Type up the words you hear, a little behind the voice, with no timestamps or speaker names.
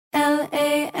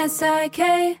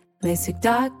LASIK,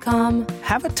 LASIK.com.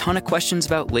 Have a ton of questions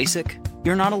about LASIK?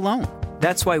 You're not alone.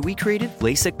 That's why we created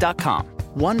LASIK.com.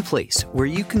 One place where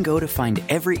you can go to find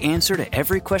every answer to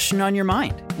every question on your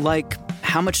mind. Like,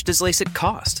 how much does LASIK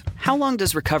cost? How long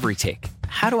does recovery take?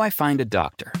 How do I find a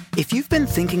doctor? If you've been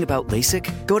thinking about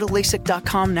LASIK, go to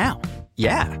LASIK.com now.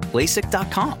 Yeah,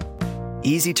 LASIK.com.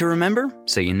 Easy to remember,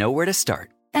 so you know where to start.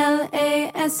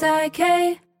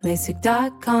 LASIK,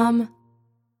 LASIK.com.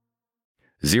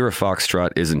 Zero Foxtrot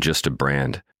isn't just a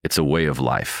brand, it's a way of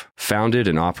life. Founded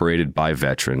and operated by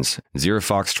veterans, Zero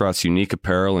Foxtrot's unique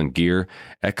apparel and gear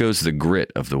echoes the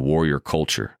grit of the warrior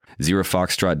culture. Zero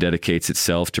Foxtrot dedicates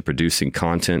itself to producing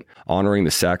content, honoring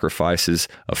the sacrifices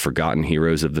of forgotten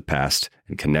heroes of the past,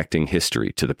 and connecting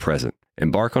history to the present.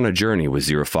 Embark on a journey with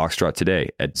Zero Foxtrot today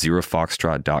at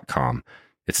zerofoxtrot.com.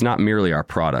 It's not merely our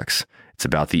products, it's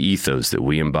about the ethos that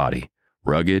we embody.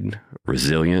 Rugged,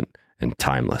 resilient, and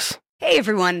timeless. Hey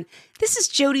everyone, this is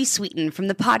Jodie Sweetin from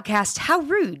the podcast How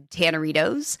Rude,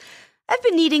 Tanneritos. I've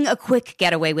been needing a quick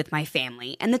getaway with my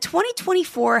family, and the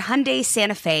 2024 Hyundai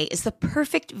Santa Fe is the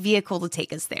perfect vehicle to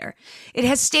take us there. It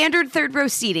has standard third-row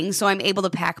seating, so I'm able to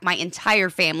pack my entire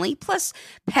family, plus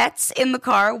pets, in the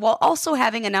car, while also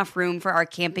having enough room for our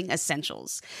camping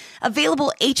essentials.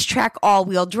 Available H-Track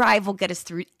all-wheel drive will get us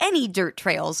through any dirt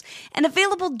trails, and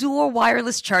available dual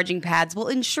wireless charging pads will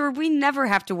ensure we never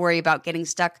have to worry about getting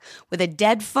stuck with a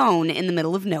dead phone in the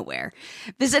middle of nowhere.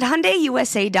 Visit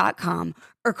HyundaiUSA.com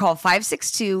or call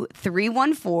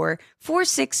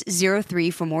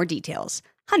 562-314-4603 for more details.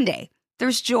 Hyundai,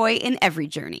 there's joy in every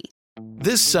journey.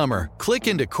 This summer, click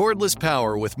into cordless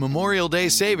power with Memorial Day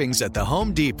savings at the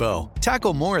Home Depot.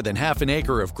 Tackle more than half an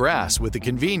acre of grass with the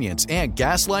convenience and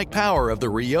gas-like power of the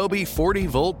Ryobi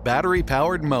 40-volt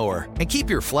battery-powered mower. And keep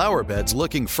your flower beds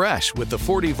looking fresh with the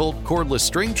 40-volt cordless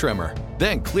string trimmer.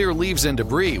 Then clear leaves and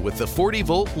debris with the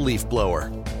 40-volt leaf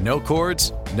blower. No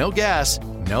cords, no gas,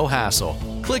 no hassle.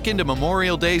 Click into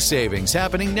Memorial Day savings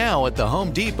happening now at the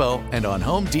Home Depot and on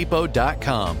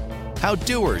HomeDepot.com. How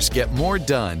doers get more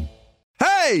done.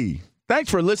 Hey! Thanks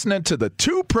for listening to the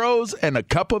Two Pros and a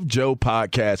Cup of Joe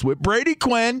podcast with Brady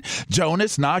Quinn,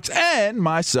 Jonas Knox, and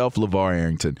myself, LeVar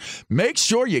Arrington. Make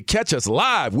sure you catch us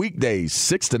live weekdays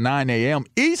 6 to 9 a.m.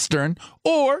 Eastern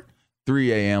or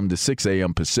 3 a.m. to 6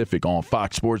 a.m. Pacific on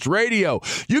Fox Sports Radio.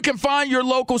 You can find your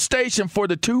local station for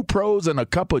the Two Pros and a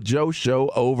Cup of Joe show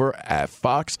over at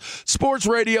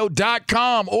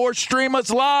foxsportsradio.com or stream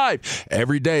us live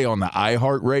every day on the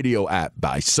iHeartRadio app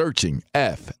by searching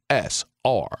FSR.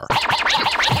 Now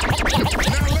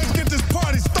let's get this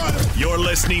party started. You're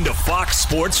listening to Fox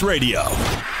Sports Radio.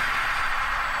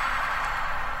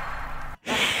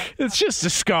 It's just a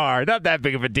scar. Not that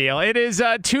big of a deal. It is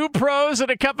Two Pros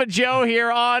and a Cup of Joe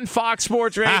here on Fox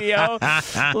Sports Radio.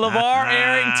 LeVar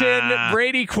Arrington,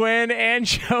 Brady Quinn, and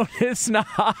Jonas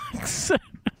Knox.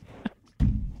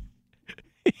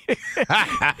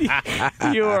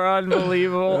 You are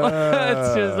unbelievable.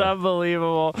 It's just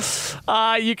unbelievable.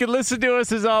 You can listen to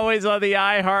us, as always, on the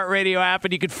iHeartRadio app,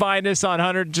 and you can find us on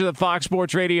hundreds of the Fox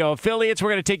Sports Radio affiliates.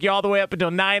 We're going to take you all the way up until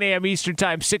 9 a.m. Eastern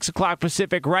Time, 6 o'clock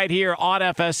Pacific, right here on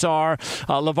FSR.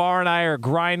 LeVar and I are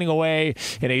grinding away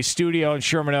in a studio in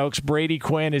Sherman Oaks. Brady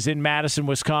Quinn is in Madison,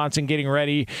 Wisconsin, getting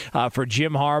ready for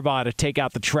Jim Harbaugh to take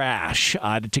out the trash,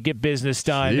 to get business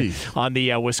done on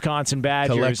the Wisconsin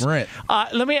Badgers. Collect rent.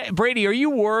 Brady, are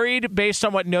you worried, based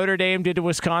on what Notre Dame did to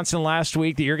Wisconsin last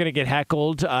week, that you're going to get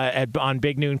heckled on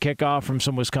Big Noon Kickoff from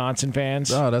some Wisconsin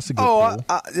fans? Oh, that's a good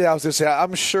yeah, I was going to say,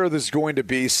 I'm sure there's going to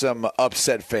be some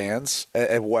upset fans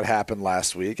at what happened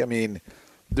last week. I mean,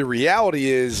 the reality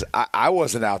is I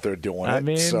wasn't out there doing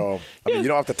it. So you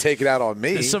don't have to take it out on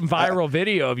me. There's some viral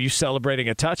video of you celebrating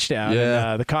a touchdown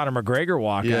and the Conor McGregor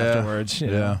walk afterwards. You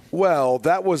know. Well,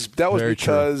 that was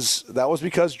because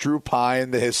Drew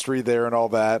Pine, the history there and all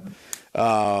that,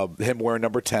 him wearing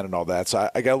number 10 and all that. So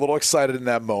I got a little excited in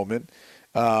that moment.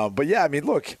 But yeah, I mean,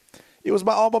 look, it was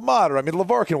my alma mater. I mean,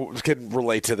 LeVar can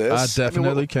relate to this. I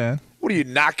definitely can. What, are you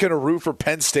not going to root for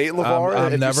Penn State, LeVar?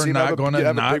 I'm never not going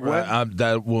to.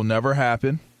 That will never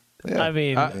happen. Yeah. I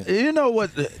mean, you know what?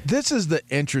 This is the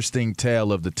interesting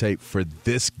tale of the tape for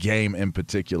this game in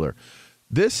particular.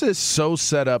 This is so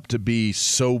set up to be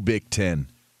so Big Ten.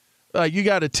 You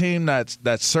got a team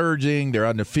that's surging. They're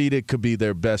undefeated. Could be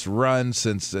their best run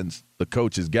since the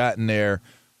coach has gotten there.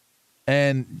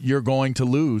 And you're going to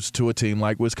lose to a team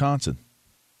like Wisconsin.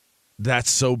 That's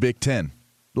so Big Ten.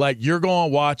 Like, you're going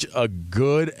to watch a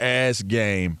good-ass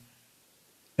game,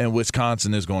 and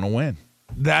Wisconsin is going to win.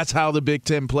 That's how the Big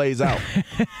Ten plays out.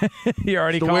 You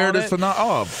already called it?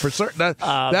 For certain.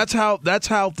 That's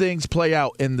how things play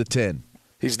out in the 10.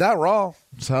 He's not wrong.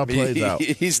 That's how it plays out.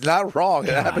 He's not wrong.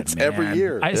 It happens every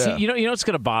year. See, you know what's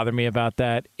going to bother me about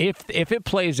that? If it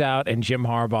plays out and Jim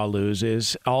Harbaugh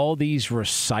loses, all these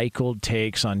recycled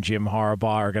takes on Jim Harbaugh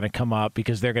are going to come up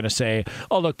because they're going to say,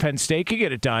 "Oh, look, Penn State could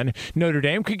get it done, Notre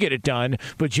Dame could get it done,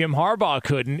 but Jim Harbaugh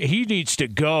couldn't. He needs to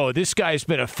go. This guy's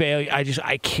been a failure."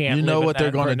 I can't. You know live what in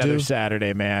they're going to do?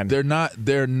 Saturday, man. They're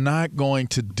not going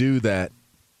to do that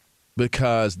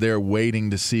because they're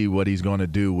waiting to see what he's going to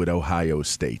do with Ohio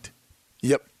State.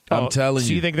 Yep. I'm telling you.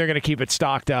 So you think they're going to keep it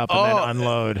stocked up and then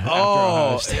unload after a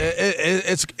host?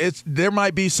 It's there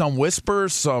might be some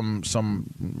whispers, some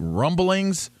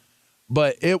rumblings,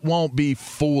 but it won't be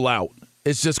full out.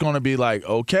 It's just going to be like,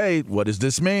 okay, what does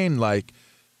this mean? Like,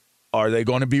 are they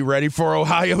going to be ready for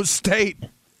Ohio State?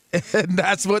 And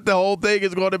that's what the whole thing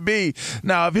is going to be.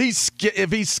 Now, if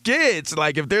he skids,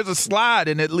 like if there's a slide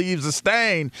and it leaves a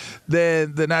stain,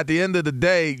 then at the end of the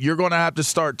day, you're going to have to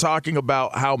start talking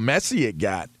about how messy it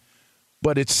got.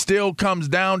 But it still comes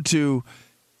down to,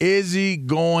 is he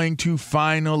going to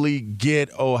finally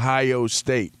get Ohio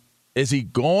State? Is he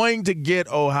going to get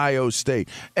Ohio State?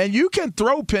 And you can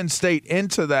throw Penn State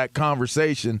into that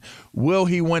conversation. Will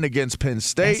he win against Penn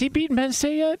State? Has he beaten Penn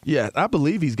State yet? Yeah, I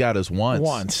believe he's got us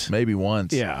once. Maybe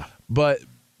once. Yeah. But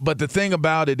the thing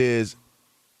about it is,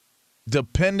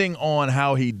 depending on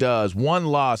how he does,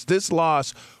 this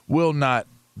loss will not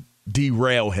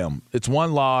derail him. It's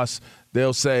one loss.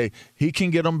 They'll say he can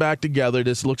get them back together.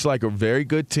 This looks like a very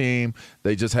good team.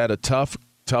 They just had a tough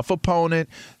opponent.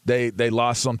 They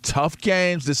lost some tough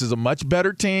games. This is a much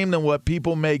better team than what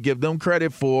people may give them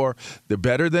credit for. They're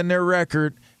better than their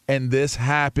record, and this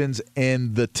happens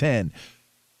in the 10.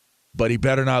 But he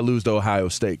better not lose to Ohio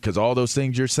State, because all those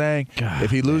things you're saying,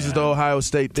 if he loses to Ohio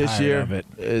State this year,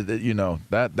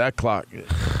 that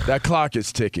clock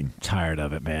is ticking. Tired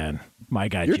of it, man. My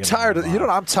God, you're tired of. You know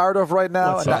what I'm tired of right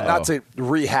now? Not to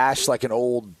rehash like an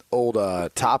old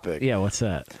topic. Yeah, what's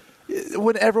that?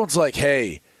 When everyone's like,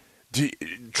 "Hey,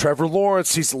 Trevor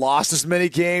Lawrence, he's lost as many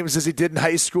games as he did in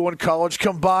high school and college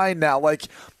combined now." Like,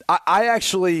 I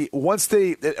actually once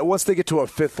they get to a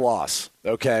fifth loss,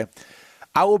 okay,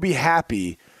 I will be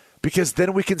happy, because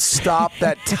then we can stop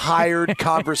that tired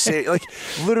conversation. Like,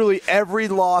 literally every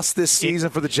loss this season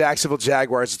for the Jacksonville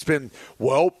Jaguars, it's been,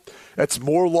 well, that's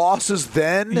more losses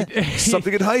than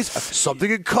something in high school, something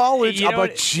in college. I'm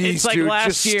like, geez, like, dude,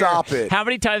 just stop it. How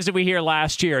many times did we hear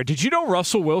last year, did you know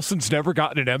Russell Wilson's never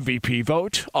gotten an MVP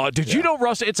vote? Did you know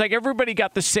Russell? It's like everybody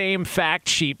got the same fact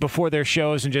sheet before their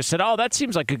shows and just said, oh, that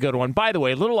seems like a good one. By the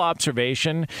way, little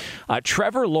observation,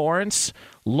 Trevor Lawrence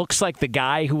looks like the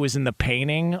guy who was in the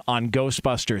painting on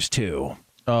Ghostbusters 2.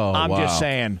 Oh, I'm just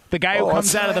saying. The guy who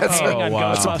comes out of the painting on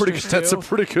Ghostbusters 2. That's a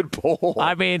pretty good poll.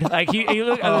 I mean, like he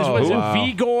was it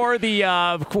Vigor,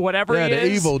 the whatever he is?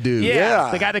 the evil dude.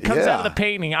 Yeah, the guy that comes out of the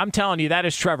painting. I'm telling you, that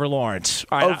is Trevor Lawrence.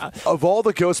 All right, of all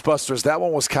the Ghostbusters, that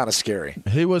one was kind of scary.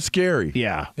 He was scary.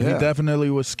 Yeah. He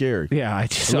definitely was scary. Yeah, a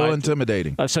little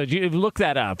intimidating. So you look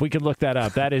that up. We could look that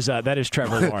up. That is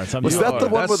Trevor Lawrence. Was that the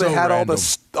one where they had all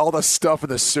the stuff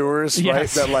in the sewers, right?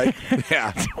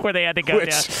 That where they had to go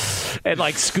down and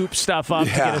like scoop stuff up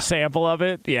to get a sample of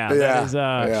it. That is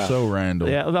so random.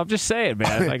 Yeah, I'm just saying,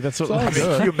 man. Like that's what.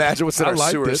 Can you imagine what's in our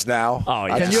sewers now? Oh,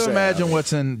 yeah. Can you imagine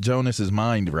what's in Jonas's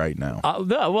mind right now?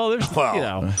 No, well, there's kind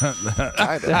of.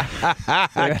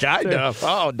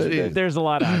 Oh, geez. There's a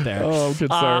lot out there. Oh, I'm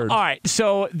concerned. All right,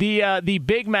 so the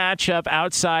big matchup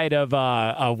outside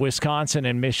of Wisconsin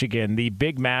and Michigan, the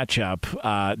big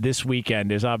matchup this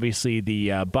weekend is obviously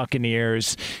the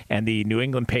Buccaneers and the New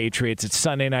England Patriots. It's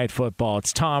Sunday Night Football.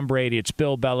 It's Tom Brady. It's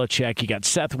Bill Belichick. You got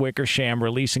Seth Wickersham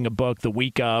releasing a book the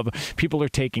week of. People are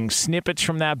taking snippets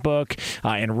from that book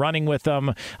and running with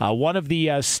them. One of the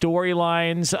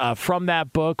storylines from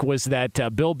that book was that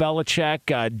Bill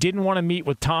Belichick didn't want to meet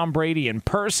with Tom Brady in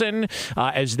person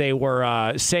as they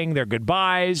were saying their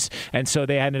goodbyes, and so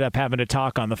they ended up having to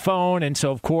talk on the phone. And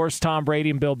so, of course, Tom Brady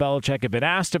and Bill Belichick have been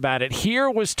asked about it. Here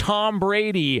was Tom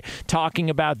Brady talking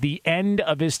about the end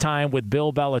of his time with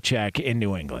Bill Belichick in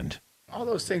New England. All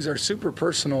those things are super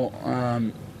personal.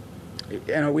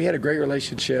 We had a great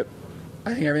relationship.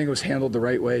 I think everything was handled the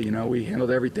right way. We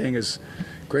handled everything as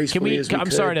gracefully as we could.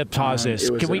 I'm sorry to pause this.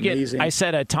 Can we amazing. I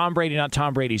said Tom Brady, not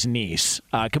Tom Brady's niece.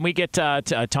 Can we get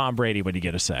Tom Brady when you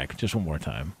get a sec? Just one more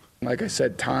time. Like I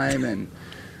said, time and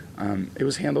it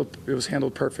was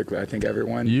handled perfectly. I think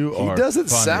everyone. He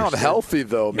doesn't sound healthy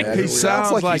though, man. He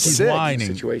sounds like he's whining.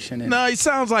 Situation no, he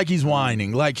sounds like he's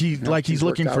whining, like he's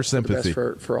looking for sympathy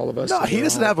for all of us. No, he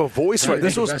doesn't have a voice right.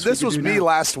 This was me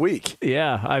last week.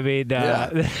 Yeah, I mean,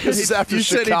 this is after you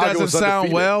Chicago said he doesn't sound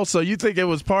undefeated. well, so you think it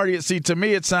was party. See, to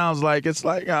me, it sounds like it's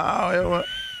like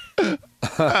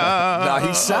Nah,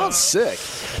 he sounds sick.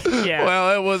 Yeah.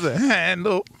 Well, it wasn't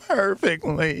handled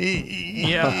perfectly.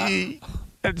 Yeah.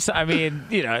 I mean,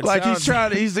 it like sounds, he's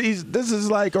trying. He's. This is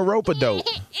like a rope-a-dope.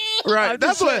 Right.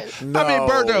 That's what. No. I mean,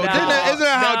 Birdo. Isn't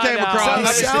that how it came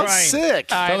across? He sounds sick.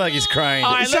 Sounds like he's crying.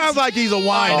 It sounds like he's a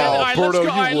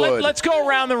whiner. Let's go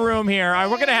around the room here. All right,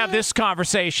 we're going to have this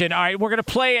conversation. All right, we're going to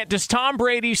play it. Does Tom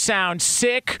Brady sound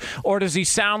sick, or does he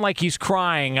sound like he's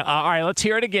crying? All right, let's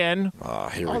hear it again.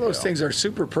 All those things are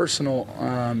super personal.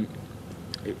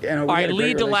 All right,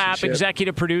 Lee DeLapp,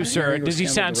 executive producer. Does he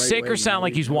sound sick or sound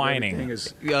like he's whining?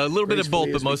 A little bit of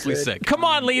both, but mostly sick. Come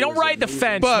on, Lee, don't ride the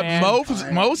fence, But man.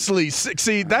 mostly sick.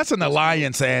 See, that's an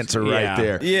alliance answer right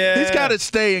there. Yeah. He's got to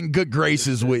stay in good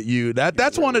graces with you.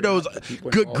 That's one of those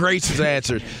good graces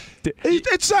answers.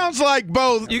 It sounds like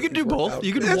both. You can do both.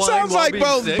 You can. It sounds like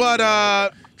both, sick.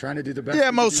 but trying to do the best.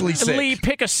 yeah, mostly sick. Lee,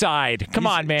 pick a side. Come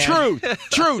on, man. Truth.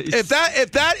 If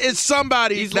that is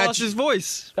somebody, He's lost his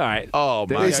voice. All right. Oh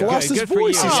my He's God. lost his Good for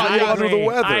voice. you. He's I a little under the agree.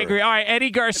 weather. I agree. All right,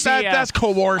 Eddie Garcia. That's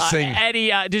coercing.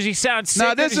 Eddie, does he sound sick?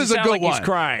 Now or this does is he a sound good like one. He's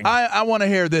crying. I want to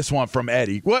hear this one from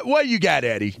Eddie. What you got,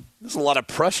 Eddie? There's a lot of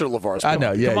pressure LeVar's I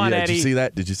know. Yeah, Come on, yeah. Eddie. Did you see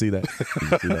that? Did you see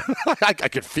that? I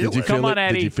could feel Did you it. feel Come it? on,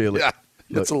 Eddie. Did you feel it? Yeah.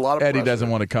 That's a lot of Eddie pressure. doesn't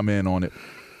want to come in on it.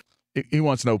 He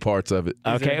wants no parts of it.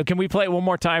 Okay, can we play it one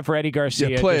more time for Eddie Garcia?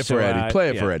 Yeah, play it just for so, Eddie. Play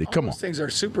it yeah. for Eddie. Come on. Those things are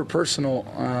super personal.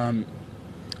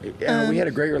 We had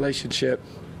a great relationship.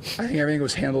 I think everything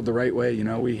was handled the right way.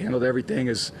 We handled everything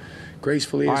as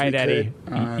gracefully All as right, we Eddie,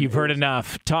 could. you've heard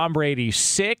enough. Tom Brady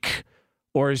sick,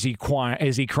 or is he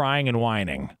crying and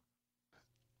whining?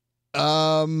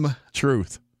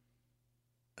 Truth.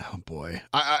 Oh boy!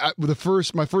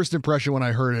 My first impression when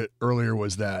I heard it earlier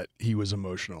was that he was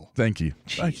emotional. Thank you.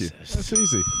 Thank you. That's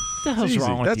easy. What the hell's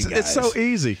wrong with you guys? It's so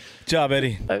easy. Job,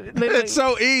 Eddie. It's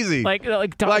so easy. Like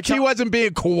he wasn't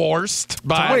being coerced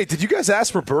by. Wait, did you guys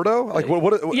ask Roberto? Like what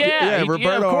Yeah,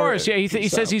 Roberto. of course. Yeah, he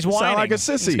says he's whining. Sound like a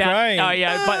sissy. crying. Oh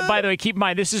yeah. By the way, keep in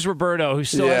mind this is Roberto, who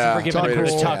still hasn't forgiven him for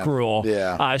his tuck rule.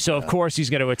 Yeah. So of course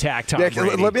he's going to attack Tom Yeah,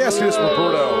 Brady. let me ask you this,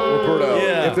 Roberto.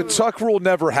 Yeah. If the tuck rule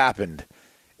never happened,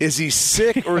 is he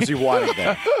sick or is he whining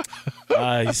then?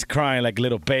 He's crying like a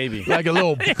little baby. Like a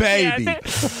little baby.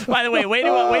 By the way, way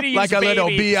to use Like a baby. little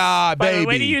B.I. By the way,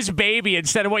 way to baby. use baby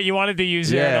instead of what you wanted to use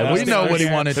Yeah, there. we know what he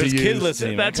wanted to There's kids use.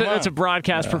 listening. man. That's a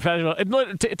broadcast professional.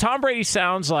 Tom Brady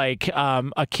sounds like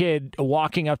a kid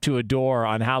walking up to a door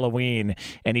on Halloween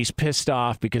and he's pissed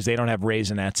off because they don't have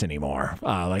Raisinets anymore.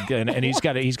 And he's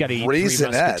got to eat Three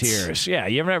Raisinets? Musketeers. Yeah,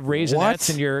 you ever have Raisinets What?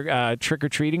 in your trick or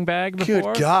treating bag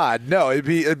before? Good God, no!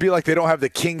 It'd be like they don't have the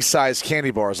king size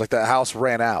candy bars, like that house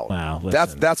ran out. Wow,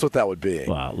 listen. that's what that would be.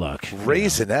 Well, look,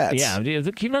 Raisinets. Yeah, you've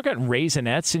never gotten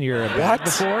Raisinets in your bag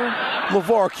before?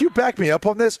 LeVar, can you back me up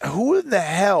on this? Who in the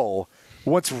hell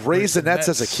wants Raisinets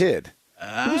as a kid?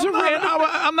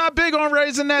 I'm not big on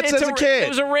Raisinets as a kid. It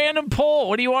was a random poll.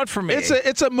 What do you want from me?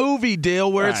 It's a movie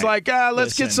deal where it's Right. like,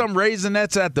 let's get some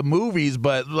Raisinets at the movies,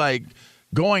 but like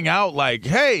going out like,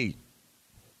 hey,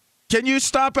 can you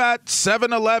stop at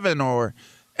 7-Eleven or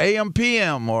AM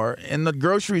PM or in the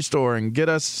grocery store and get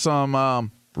us some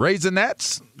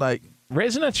Raisinets? Like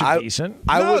Raisinets are decent.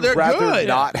 I would they're rather good.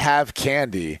 not have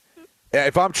candy.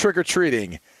 If I'm trick or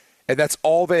treating and that's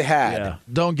all they had,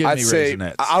 don't give I'd me say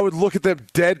Raisinets. I would look at them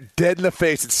dead in the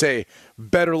face and say,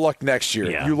 "Better luck next year.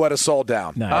 Yeah. You let us all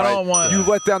down. No. I don't want. You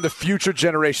let down the future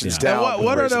generations And down." what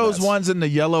with are those Raisinets. ones in the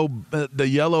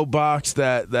yellow box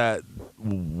that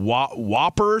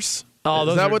Whoppers? Oh,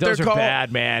 those is that are, what those they're are called?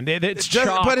 bad, man. It's Just,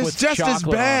 chalk but it's with just as chocolate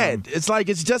on bad. them. It's like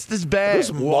it's just as bad.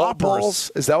 Those malt Whoppers.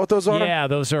 balls? Is that what those are? Yeah,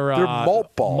 those are They're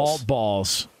malt balls. Malt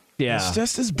balls. Yeah. It's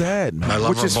just as bad, man.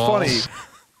 Which is funny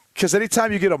because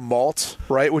anytime you get a malt,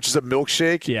 right, which is a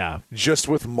milkshake, just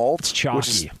with malt, It's chalky. which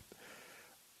is,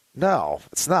 no,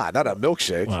 it's not a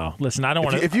milkshake. Well, listen, I don't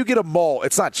want to. If you get a malt,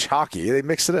 it's not chalky. They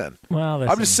mix it in. Well,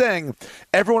 I'm just saying.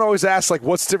 Everyone always asks like,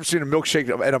 "What's the difference between a milkshake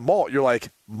and a malt?" You're like,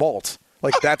 malt.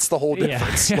 Like that's the whole Yeah.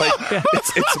 difference. Like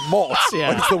it's malt. Yeah.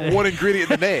 Like it's the one ingredient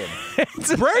in the name.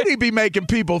 Brady be making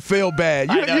people feel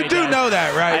bad. You he do does. know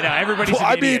that, right? I know. Everybody's Well, an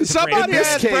I idiot mean, to Somebody Brady.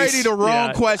 asked Brady the wrong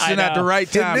Yeah, question I at the know.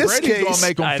 right time. this Brady's case- gonna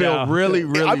make them I feel know. really,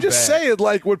 really I'm just bad. saying,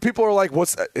 like when people are like,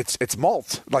 "What's it's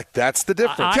malt?" Like that's the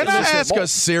difference. Can I It's ask malt. a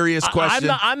serious question?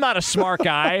 I'm not a smart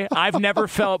guy. I've never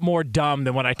felt more dumb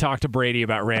than when I talk to Brady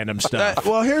about random stuff.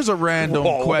 Well, here's a random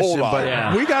Whoa, question, hold on. but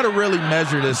Yeah. we got to really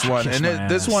measure this one. Kiss And my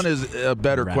this ass. one is a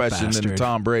better Rat question than bastard.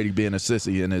 Tom Brady being a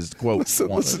sissy in his quote. Listen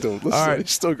to him. Listen All to him. right.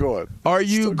 He's still going. Are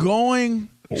you going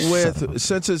with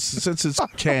since it's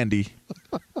candy?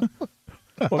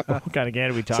 What kind of candy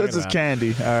are we talking Since it's about?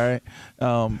 candy, all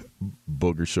right.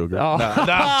 booger sugar. Oh. No,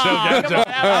 I'm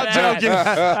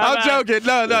joking.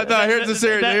 No. Here's the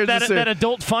serious. That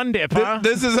adult fun dip, huh?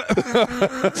 This is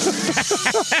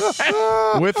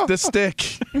with the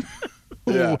stick.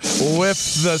 Yeah.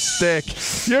 With the stick.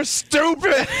 You're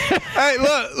stupid. Hey,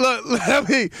 look.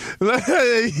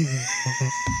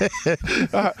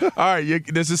 All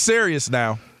right, this is serious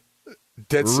now.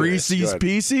 Reese's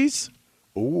Pieces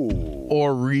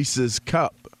or Reese's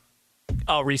Cup?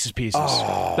 Oh, Reese's Pieces.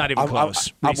 Not even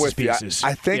close. I'm Reese's with Pieces. you.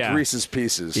 I think Reese's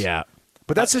Pieces. Yeah.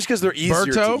 But that's just because they're easier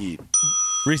Berto? to eat.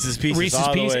 Reese's Pieces. Reese's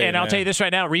all the Pieces, way, and I'll man. tell you this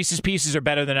right now: Reese's Pieces are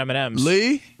better than M&Ms.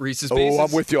 Lee? Reese's Pieces. Oh,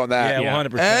 I'm with you on that. Yeah,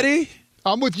 100%. Eddie?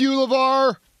 I'm with you,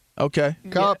 LeVar. Okay.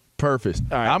 Cup. Perfect.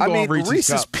 All right. I'm going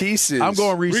Reese's Cup. Pieces. I'm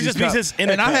going Reese's Cup. Pieces in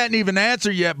a and I cup. hadn't even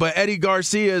answered yet, but Eddie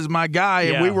Garcia is my guy,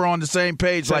 and Yeah. we were on the same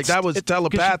page. Like that was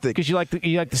telepathic. Because you like the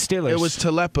Steelers. It was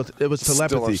telepathy.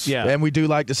 Steelers. Yeah. And we do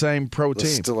like the same The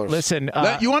protein. Steelers. Listen,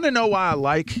 You want to know why I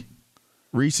like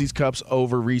Reese's Cups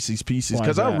over Reese's Pieces? Why is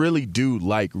Because I that? really do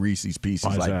like Reese's Pieces,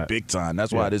 Why is like that? big time.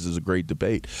 That's why this is a great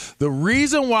debate. The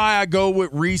reason why I go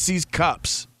with Reese's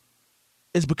Cups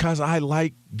is because I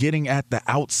like getting at the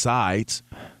outsides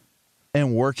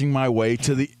and working my way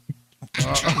to the.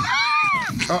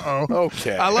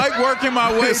 Okay. I like working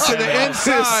my way to the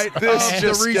inside This of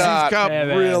just the Reese's got Cup.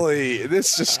 really.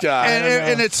 This just got.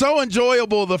 And it's so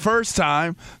enjoyable the first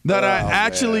time that I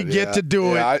actually get to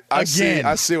do it I again.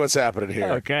 I see what's happening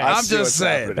here. Okay. I'm just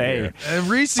saying. Here. And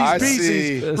Reese's I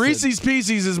Pieces, see. Reese's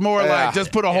Pieces is more like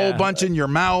just put a whole bunch in your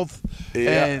mouth,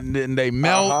 and they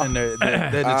melt, and then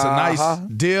it's a nice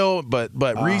deal. But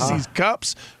Reese's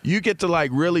Cups, you get to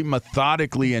like really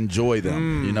methodically enjoy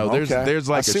them. You know, there's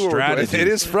like a strategy. It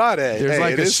is Friday. There's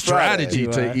like it a is strategy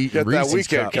Friday. to eat Get Reese's that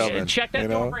weekend Cups. coming. Check that you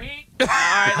know? overheat. All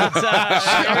right, let's.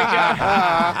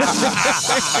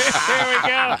 Here we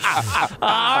go.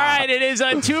 All right, it is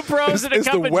two pros and a Is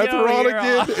cup the of weather Joe on here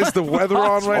again? Is the weather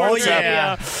on right now? Oh What's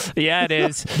yeah, yeah, it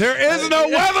is. There is no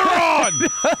weather on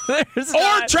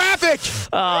or traffic.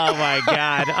 Oh my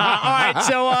God! All right,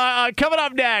 so coming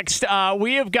up next,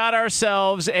 we have got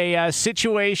ourselves a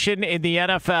situation in the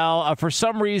NFL. For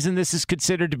some reason, this is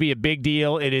considered to be a big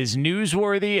deal. It is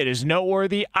newsworthy. It is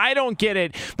noteworthy. I don't get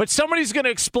it, but somebody's going to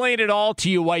explain it all to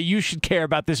you why you should care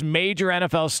about this major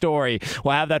NFL story.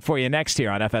 We'll have that for you next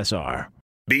here on FSR.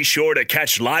 Be sure to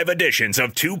catch live editions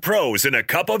of Two Pros and a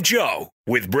Cup of Joe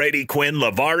with Brady Quinn,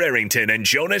 LeVar Arrington, and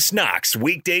Jonas Knox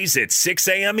weekdays at 6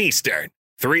 a.m. Eastern,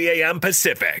 3 a.m.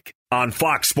 Pacific on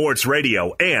Fox Sports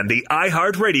Radio and the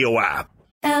iHeartRadio app.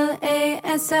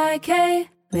 LASIK,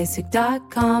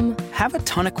 LASIK.com. Have a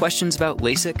ton of questions about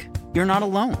LASIK? You're not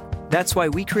alone. That's why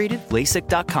we created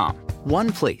LASIK.com.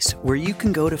 One place where you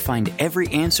can go to find every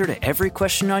answer to every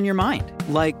question on your mind.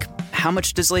 Like, how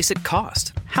much does LASIK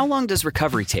cost? How long does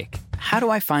recovery take? How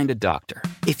do I find a doctor?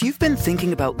 If you've been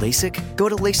thinking about LASIK, go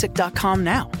to LASIK.com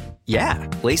now. Yeah,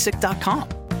 LASIK.com.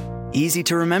 Easy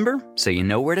to remember, so you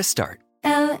know where to start.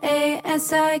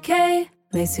 LASIK,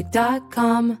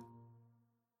 LASIK.com.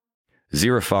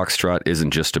 Zero Foxtrot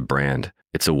isn't just a brand,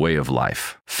 it's a way of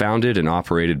life. Founded and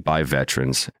operated by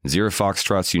veterans, Zero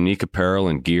Foxtrot's unique apparel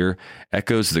and gear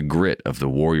echoes the grit of the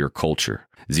warrior culture.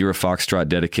 Zero Foxtrot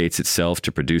dedicates itself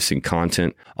to producing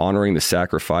content, honoring the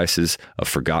sacrifices of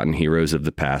forgotten heroes of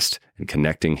the past, and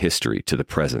connecting history to the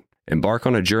present. Embark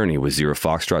on a journey with Zero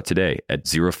Foxtrot today at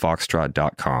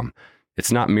zerofoxtrot.com.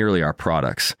 It's not merely our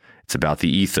products, it's about the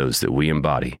ethos that we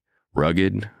embody.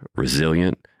 Rugged,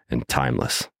 resilient, and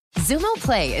timeless. Xumo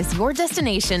Play is your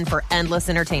destination for endless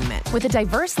entertainment. With a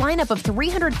diverse lineup of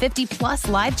 350 plus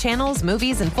live channels,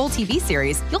 movies, and full TV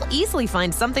series, you'll easily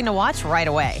find something to watch right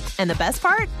away. And the best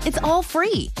part? It's all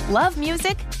free. Love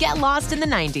music? Get lost in the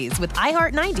 90s with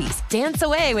iHeart 90s, dance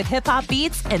away with hip hop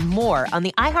beats, and more on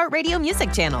the iHeartRadio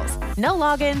music channels. No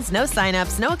logins, no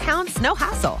signups, no accounts, no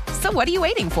hassle. So what are you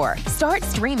waiting for? Start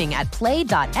streaming at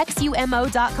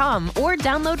play.xumo.com or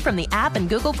download from the app and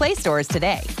Google Play stores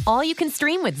today. All you can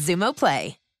stream with Xumo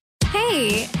Play.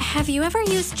 Hey, have you ever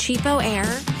used Cheapo Air?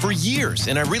 For years,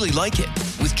 and I really like it.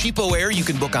 With Cheapo Air, you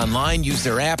can book online, use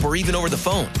their app, or even over the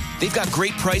phone. They've got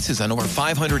great prices on over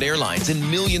 500 airlines and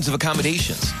millions of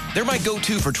accommodations. They're my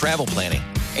go-to for travel planning.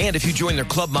 And if you join their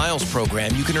Club Miles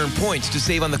program, you can earn points to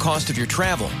save on the cost of your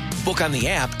travel. Book on the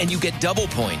app, and you get double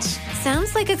points.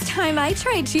 Sounds like it's time I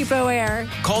tried Cheapo Air.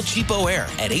 Call Cheapo Air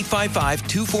at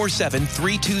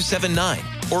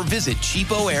 855-247-3279 or visit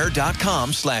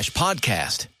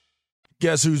cheapoair.com/podcast.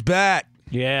 Guess who's back?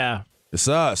 Yeah. It's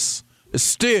us. It's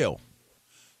still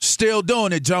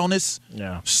doing it, Jonas.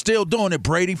 Yeah. Still doing it,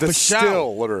 Brady, The for sure.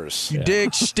 Stillers. You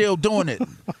dig? Still doing it.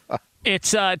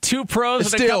 It's Two Pros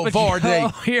It's and a still Cup of Vardy. Joe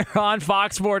here on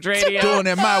Fox Sports Radio. Doing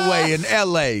it my way in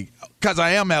L.A. because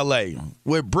I am L.A.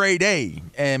 with Brady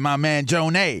and my man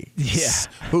Joan A. Yeah.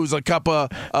 Who's a cup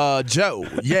of Joe.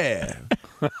 Yeah.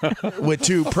 With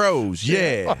Two Pros.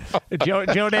 Yeah. Joe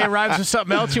Day rhymes with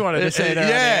something else you wanted to say there.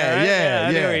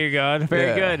 Yeah. There you go.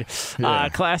 Very good. Yeah.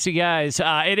 Classy guys.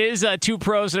 It is Two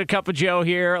Pros and a Cup of Joe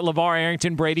here. LeVar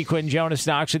Arrington, Brady Quinn, Jonas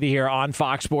Knox with you here on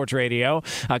Fox Sports Radio.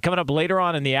 Coming up later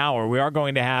on in the hour, we are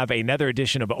going to have another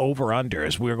edition of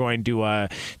Over-Unders. We're going to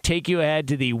take you ahead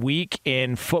to the week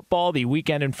in football, the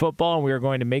weekend in football, and we are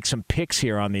going to make some picks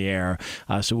here on the air.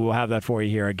 So we'll have that for you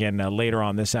here again later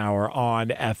on this hour on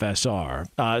FSR.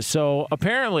 So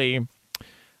apparently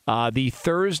the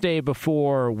Thursday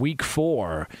before Week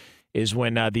 4 is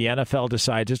when the NFL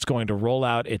decides it's going to roll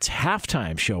out its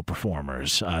halftime show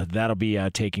performers. That'll be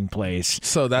taking place.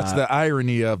 So that's the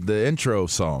irony of the intro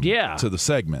song to the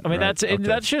segment. I mean, right?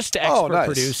 that's just expert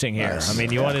producing here. Nice. I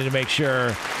mean, you wanted to make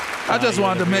sure. I just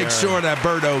wanted to make sure that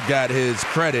Berto got his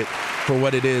credit for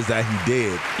what it is that he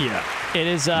did. Yeah. It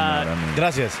is.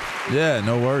 Gracias. Yeah,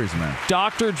 no worries, man.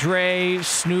 Dr. Dre,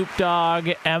 Snoop Dogg,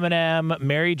 Eminem,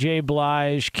 Mary J.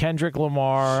 Blige, Kendrick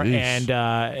Lamar, and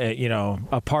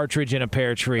a partridge in a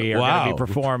pear tree are going to be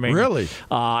performing. Really?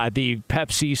 At the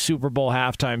Pepsi Super Bowl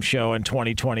halftime show in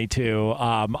 2022.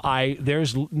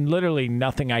 There's literally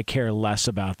nothing I care less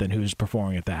about than who's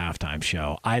performing at the halftime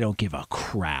show. I don't give a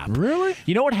crap. Really?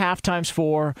 You know what halftime's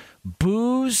for?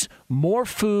 Booze, more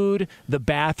food, the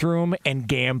bathroom, and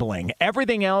gambling.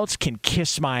 Everything else can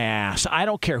kiss my ass. I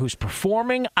don't care who's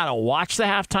performing. I don't watch the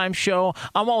halftime show.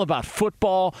 I'm all about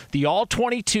football, the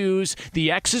all-22s,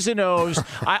 the X's and O's.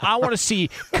 I want to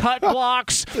see cut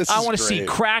blocks. I want to see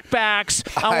crackbacks.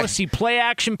 I want to see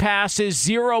play-action passes,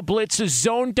 zero blitzes,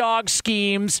 zone dog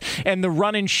schemes, and the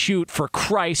run and shoot, for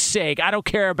Christ's sake. I don't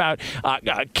care about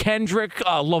Kendrick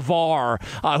Lamar,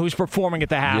 who's performing at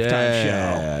the halftime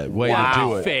show. Way to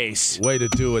do it. Face. Way to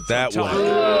do it that way.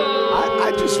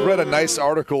 I just read a nice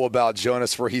article about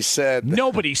Jonas where he said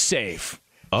nobody's safe.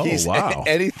 Oh, he's wow.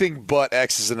 anything but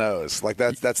X's and O's. Like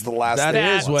that's the last That thing.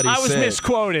 is what he said. I was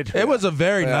misquoted. It was a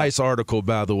very nice article,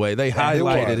 by the way. They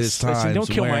highlighted his time.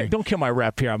 Listen, don't kill my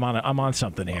rep here. I'm on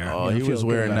something here. Oh, he was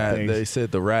wearing that. Things. They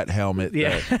said the rat helmet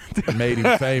that made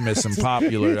him famous and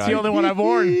popular. It's the only one I've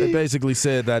worn. They basically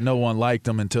said that no one liked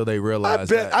him until they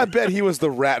realized I bet he was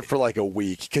the rat for like a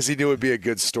week because he knew it would be a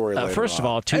good story. First of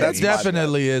all, that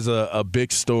definitely is a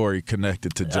big story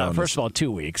connected to Jonas. First of all, 2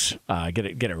 weeks. Get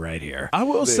it right here. I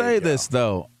will say this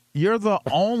though. You're the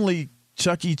only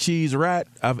Chuck E. Cheese rat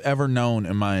I've ever known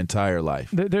in my entire life.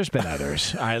 There's been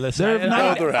others. All right, listen.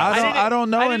 I don't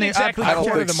know I didn't any. exactly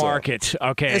corner the market.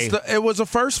 Okay. It was a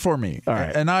first for me. All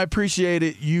right. And I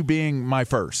appreciated you being my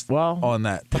first on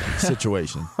that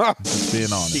situation. Just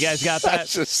being honest. You guys got that?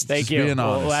 Thank you. Being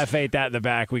honest. We'll have faith that in the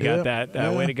back. We got that.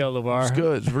 Way to go, LeVar. It's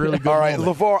good. It's really good. All right,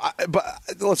 LeVar, but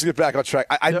let's get back on track.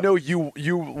 I know you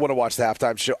want to watch the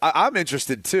halftime show. I'm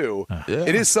interested too.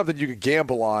 It is something you could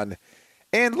gamble on.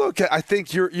 And look, I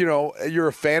think you're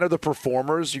a fan of the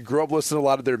performers. You grew up listening to a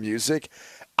lot of their music.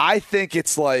 I think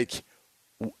it's like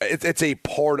it's a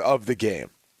part of the game.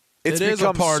 It is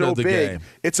a part of the game.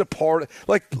 It's a part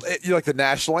like the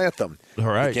national anthem. All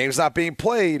right, the game's not being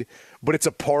played, but it's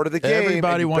a part of the game.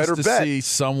 Everybody wants to see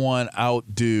someone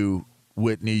outdo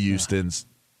Whitney Houston's.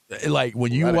 Like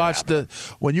when you watch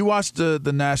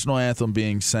the national anthem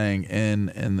being sang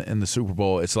in the Super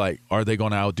Bowl, it's like, are they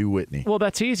going to outdo Whitney? Well,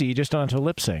 that's easy. You just don't have to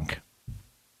lip sync.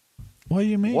 What do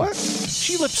you mean? What?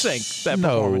 She lip synced that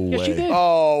No performance. way. Yes, she did.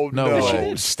 Oh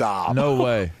No, stop! No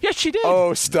way. Yes, she did.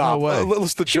 Oh, stop! No way.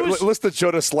 Listen to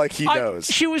Jonas like he knows.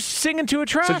 She was singing to a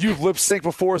track. So you've lip synced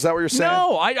before? Is that what you're saying?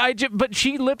 No, but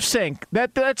she lip synced.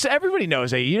 That's everybody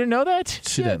knows that. You didn't know that?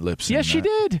 She didn't lip sync. Yes, she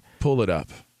did. Pull it up.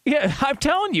 Yeah, I'm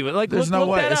telling you. Like, there's no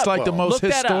way. It's like the most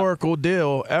historical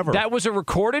deal ever. That was a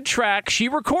recorded track. She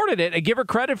recorded it. I give her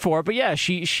credit for it. But yeah,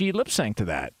 she lip synced to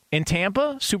that in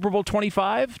Tampa, Super Bowl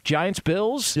 25, Giants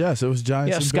Bills. Yes, it was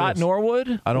Giants. and Scott Bills.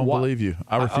 Norwood. I don't believe you.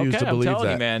 I refuse to believe I'm telling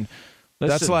that. You, man.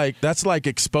 Listen. That's like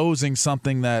exposing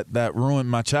something that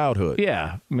ruined my childhood.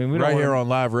 Yeah, I mean, here on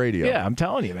live radio. Yeah, I'm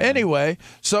telling you, man. Anyway,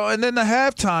 and then the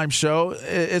halftime show,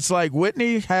 it's like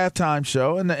Whitney halftime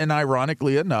show, and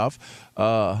ironically enough,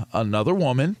 another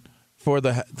woman for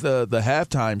the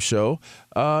halftime show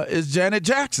is Janet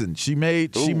Jackson. She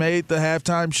made the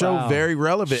halftime show very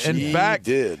relevant.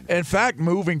 In fact,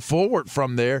 moving forward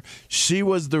from there, she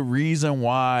was the reason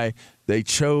why they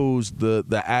chose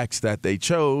the acts that they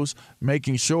chose,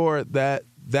 making sure that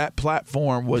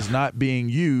platform was not being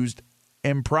used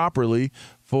improperly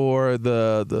for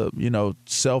the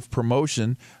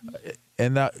self-promotion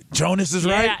And Jonas is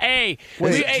Yeah, right. hey,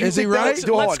 Wait, is he right?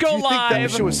 Let's go Do you think live.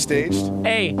 that shit was staged?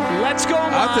 Hey, let's go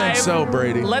live. I think so,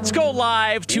 Brady. Let's go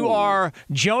live to our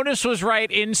Jonas was right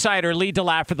insider, Lee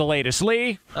DeLapp, for the latest.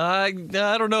 Lee? I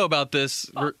don't know about this.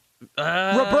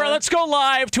 Roberto, let's go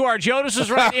live to our Jonas was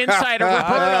right insider,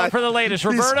 Roberto, for the latest.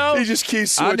 Roberto? He just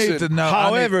keeps I switching. need to know.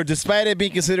 However, despite it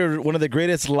being considered one of the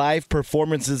greatest live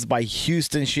performances by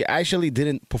Houston, she actually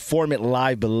didn't perform it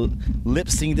live, but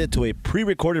lip-synced it to a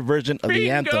pre-recorded version of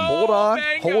the anthem. Hold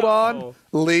on.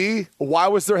 Lee, why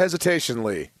was there hesitation,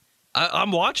 Lee?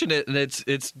 I'm watching it, and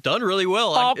it's done really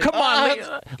well. Oh, come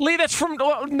on, Lee. That's from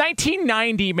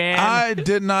 1990, man. I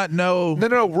did not know.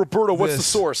 No, Roberto, what's the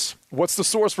source? What's the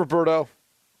source, Roberto?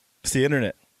 It's the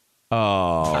internet.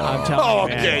 Oh, I'm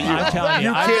telling you, man. okay. I'm telling you.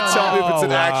 You can't tell me if it's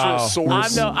an actual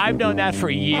source. I've known that for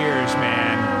years,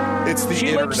 man. It's the she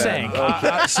internet. lip sync.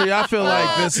 See, I feel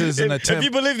like this is an attempt. If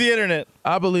you believe the internet.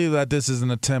 I believe that this is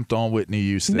an attempt on Whitney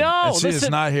Houston. No, and she is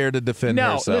listen- not here to defend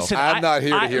herself. Listen, I'm not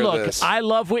here to hear look, this. I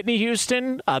love Whitney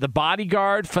Houston. The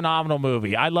Bodyguard, phenomenal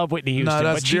movie. I love Whitney Houston.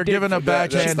 No, but she you're did, giving a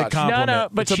backhanded compliment. No,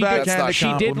 but It's a backhanded she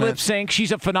did compliment. lip sync.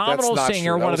 She's a phenomenal That's not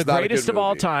singer, true. That one of was the not a greatest good of all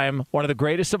movie. time. One of the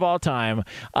greatest of all time.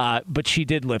 But she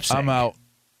did lip sync. I'm out.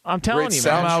 I'm telling Great you,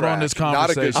 man. I'm out on this Not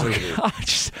a good conversation.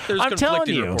 movie. I'm telling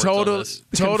you.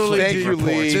 Totally Thank you,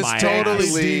 Lee. This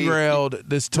totally Lee. derailed.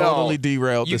 This totally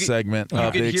derailed the segment You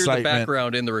of can the hear the excitement.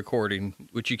 background in the recording,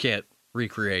 which you can't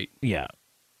recreate. Yeah.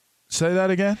 Say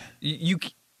that again. You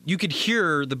could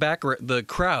hear the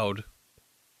crowd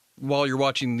while you're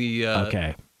watching the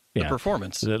the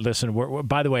performance. Listen,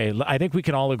 by the way, I think we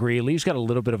can all agree Lee's got a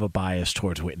little bit of a bias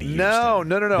towards Whitney Houston.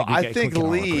 No. I think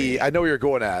Lee. I know where you're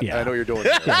going at. Yeah. I know where you're doing.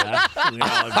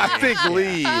 I think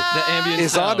Lee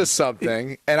is onto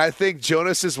something, and I think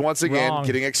Jonas is once again Wrong.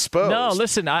 getting exposed. No,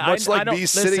 listen, much I like don't- me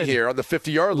sitting listen. here on the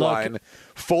 50-yard line,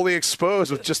 fully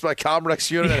exposed with just my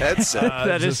Comrex unit and headset.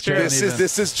 That is true.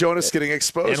 This is Jonas getting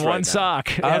exposed In right one now.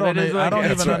 sock. I don't That's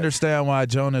even right. understand why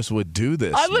Jonas would do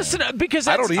this. Listen, because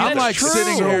I that's, don't either. I'm like true.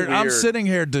 sitting here. I'm weird. sitting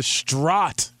here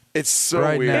distraught. It's so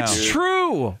right weird. now. It's true.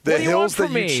 The What do you want hills that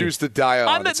from you me? choose to die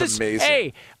on. It's amazing.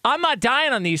 Hey, I'm not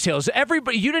dying on these hills.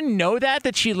 Everybody, you didn't know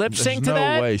that she lip There's synced to no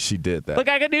that. way she did that. Look,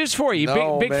 I got news for you.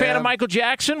 No, big fan of man. Michael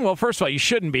Jackson. Well, first of all, you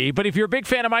shouldn't be. But if you're a big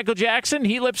fan of Michael Jackson,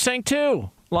 he lip synced too.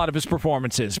 A lot of his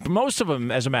performances, most of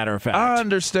them, as a matter of fact. I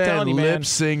understand Telling you, man. lip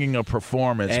singing a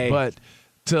performance, Hey. but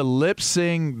to lip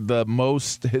sing the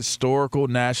most historical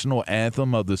national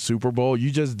anthem of the Super Bowl, you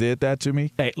just did that to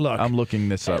me. Hey, look, I'm looking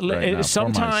this up right now. for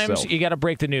Sometimes myself. you got to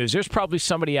break the news. There's probably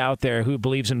somebody out there who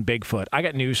believes in Bigfoot. I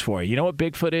got news for you. You know what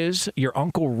Bigfoot is? Your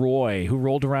Uncle Roy, who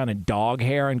rolled around in dog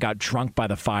hair and got drunk by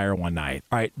the fire one night.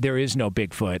 All right, there is no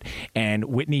Bigfoot. And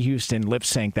Whitney Houston lip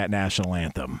synced that national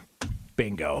anthem.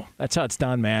 Bingo. That's how it's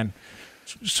done, man.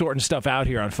 Sorting stuff out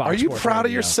here on Fox Are you Sports proud of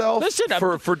Radio. yourself Listen,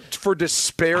 for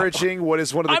disparaging what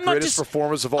is one of the I'm not greatest just-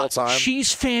 performers of all time?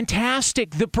 She's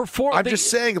fantastic. I'm just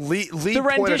saying, Lee the pointed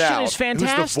rendition out, is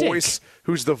fantastic.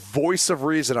 who's the voice of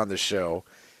reason on the show,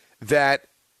 that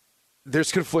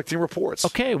there's conflicting reports.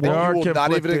 Okay, and well, you will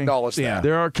not even acknowledge that.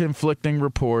 There are conflicting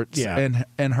reports, Yeah.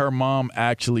 and her mom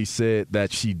actually said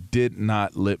that she did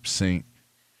not lip sync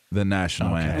the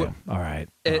national anthem. All right.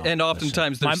 And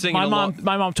oftentimes they're singing along.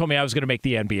 My mom told me I was going to make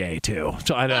the NBA too,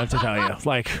 so I don't have to tell you.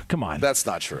 Like, come on. That's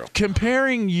not true.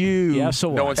 Comparing you Yeah, so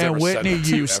what? No one's and ever said Whitney that to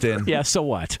you, Houston ever. Yeah, so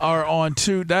what? are on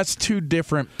that's two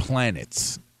different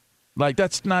planets. Like,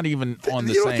 that's not even on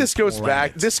the You know same what this goes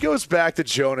planet. back? This goes back to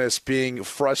Jonas being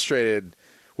frustrated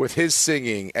with his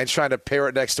singing and trying to pair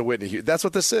it next to Whitney Houston. That's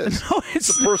what this is. No,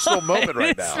 it's a personal moment right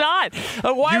it's now. It's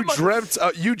not. Why am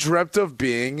I- You dreamt of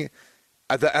being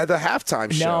at the halftime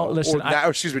show. No, listen.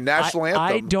 National anthem.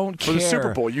 I don't care for the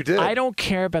Super Bowl. You did. I don't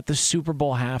care about the Super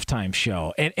Bowl halftime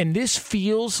show, and this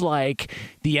feels like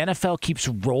the NFL keeps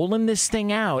rolling this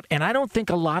thing out, and I don't think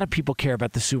a lot of people care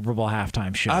about the Super Bowl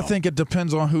halftime show. I think it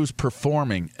depends on who's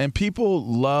performing. And people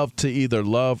love to either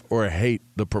love or hate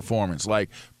the performance. Like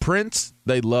Prince,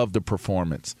 they love the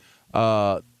performance.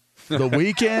 The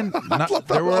Weeknd,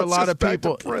 there were a lot of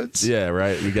people. Yeah,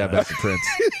 right. We got back to Prince.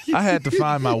 I had to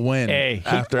find my win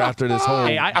after this whole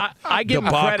I give him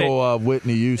debacle credit. of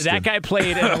Whitney Houston. That guy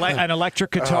played an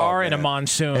electric guitar in a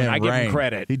monsoon. And I give rain. him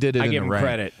credit. He did it I in give the him rain.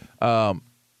 credit.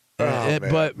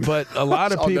 But a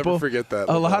lot of I'll never people, forget that,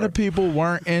 a lot of people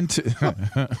weren't into.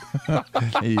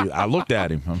 I looked at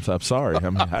him. I'm sorry.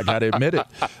 I got to admit it.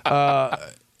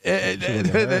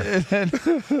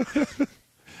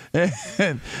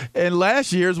 And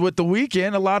last year's with The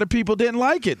Weeknd, a lot of people didn't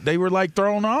like it. They were like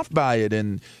thrown off by it,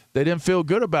 and they didn't feel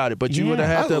good about it. But you would have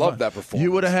had I to. love that performance,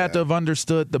 You would have had to have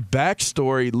understood the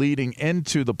backstory leading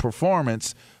into the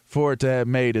performance for it to have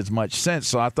made as much sense.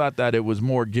 So I thought that it was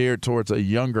more geared towards a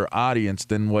younger audience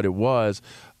than what it was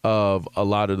of a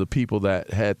lot of the people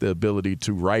that had the ability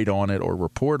to write on it or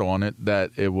report on it,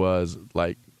 that it was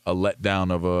like a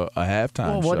letdown of a halftime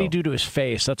show. Well, what did he do to his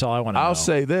face? That's all I want to know. I'll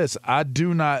say this. I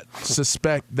do not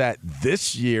suspect that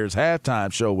this year's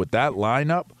halftime show with that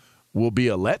lineup will be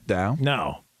a letdown.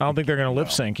 No. I don't think they're going to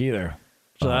lip sync either.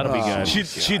 So that'll be good.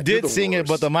 She did sing it,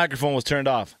 but the microphone was turned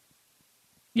off.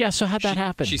 Yeah, so how'd that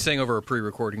happen? She sang over a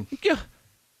pre-recording. Yeah.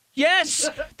 Yes,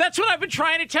 that's what I've been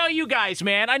trying to tell you guys,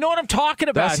 man. I know what I'm talking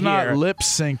about. That's not lip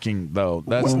syncing, though.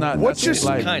 That's not. What's that's just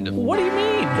like, kind of? What do you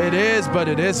mean? It is, but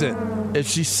it isn't. If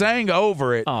she sang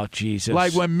over it, oh Jesus!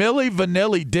 Like when Milli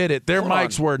Vanilli did it, their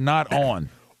mics were not on.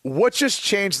 What just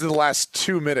changed in the last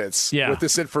 2 minutes with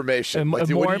this information? Like,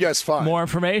 what do you guys find? More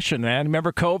information, man.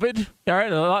 Remember COVID? All right,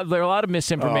 there are a lot of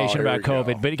misinformation about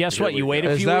COVID. But guess what? You wait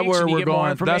a few weeks and you get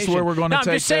more information. That's where we're going to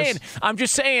take this? I'm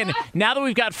just saying, now that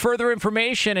we've got further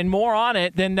information and more on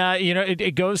it, then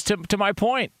it goes to my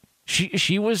point.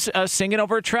 She was singing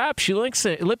over a trap. She lip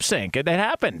sync. That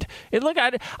happened.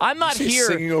 I'm not here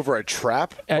singing over a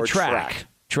trap or track.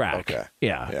 Okay.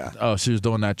 Yeah. Oh, she was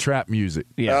doing that trap music.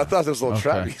 Yeah. I thought there was a little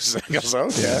trap music.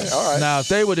 Okay. All right. Now, if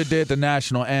they would have did the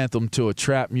national anthem to a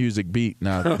trap music beat,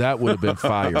 now that would have been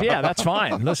fire. Yeah, that's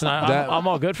fine. Listen, I'm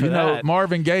all good for that.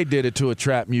 Marvin Gaye did it to a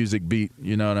trap music beat.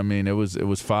 You know what I mean? It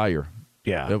was fire.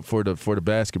 Yeah. For the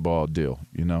basketball deal.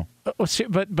 You know.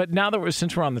 But now that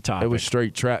since we're on the topic, it was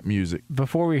straight trap music.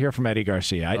 Before we hear from Eddie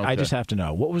Garcia, I just have to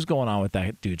know what was going on with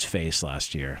that dude's face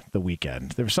last year, the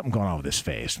weekend. There was something going on with his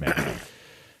face, man.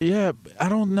 Yeah, I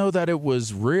don't know that it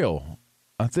was real.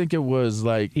 I think it was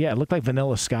like... Yeah, it looked like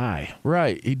Vanilla Sky.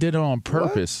 Right. He did it on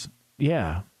purpose. What?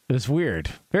 Yeah. It was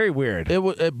weird. Very weird.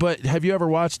 But have you ever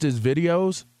watched his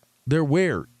videos? They're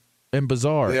weird and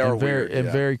bizarre. They are weird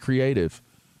and very creative.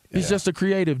 He's just a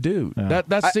creative dude. Yeah.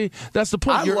 That's the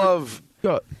point.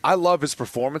 I love his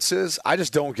performances. I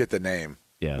just don't get the name.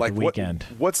 Yeah, like The Weeknd.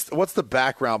 What's the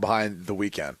background behind The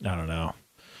Weeknd? I don't know.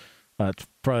 It's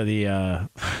probably the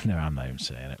no, I'm not even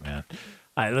saying it, man.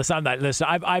 Listen,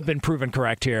 I've been proven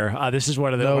correct here. This is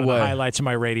one of the highlights of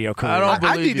my radio career.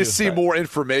 I need to see more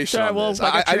information on this.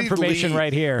 I need information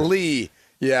right here. Lee.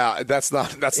 Yeah, that's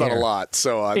not a lot.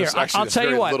 So I'll tell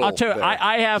you what.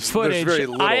 I have footage.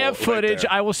 I have footage.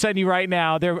 I will send you right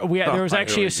now. There was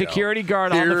actually a security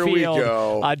guard on the field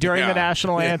during the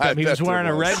national anthem. He was wearing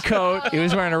a red coat. He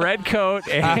was wearing a red coat,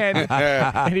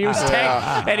 and he was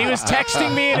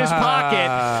texting me in his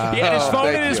pocket. He had his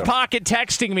phone in his pocket,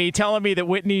 texting me, telling me that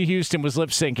Whitney Houston was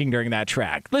lip syncing during that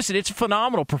track. Listen, it's a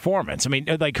phenomenal performance. I mean,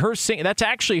 like her singing. That's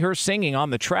actually her singing on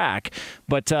the track,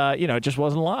 but it just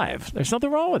wasn't live. There's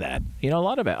nothing wrong with that. A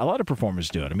lot of performers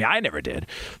do it. I mean, I never did.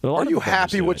 Are you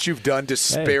happy what you've done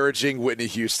disparaging Whitney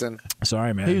Houston?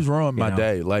 Sorry, man. He's ruined my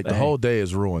day. Like the whole day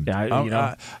is ruined.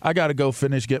 Yeah, I got to go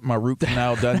get my root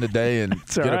canal done today and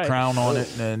get a crown on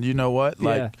it. And you know what?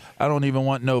 Like I don't even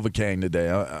want Novocaine today.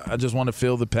 I just want to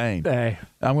feel the pain. Hey.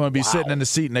 I'm going to be sitting in the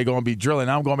seat and they're going to be drilling.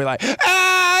 I'm going to be like,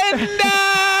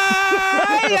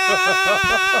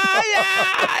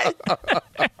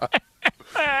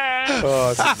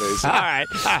 Oh, that's amazing. All right.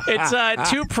 It's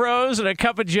Two Pros and a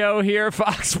Cup of Joe here,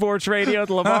 Fox Sports Radio.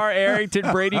 Lamar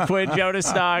Arrington, Brady Quinn,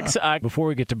 Jonas Knox. Before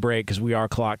we get to break, because we are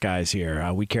clock guys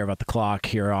here, we care about the clock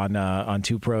here on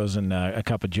Two Pros and a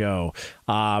Cup of Joe.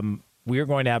 We are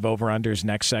going to have over-unders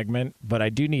next segment, but I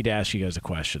do need to ask you guys a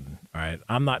question. All right.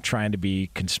 I'm not trying to be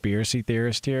conspiracy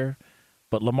theorist here,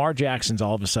 but Lamar Jackson's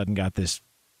all of a sudden got this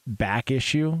back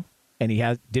issue. And he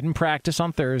didn't practice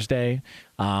on Thursday.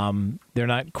 They're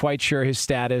not quite sure his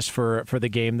status for the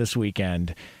game this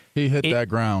weekend. He hit that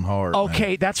ground hard. Okay,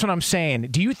 man. That's what I'm saying.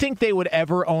 Do you think they would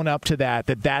ever own up to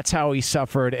that's how he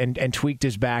suffered and tweaked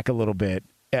his back a little bit?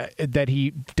 That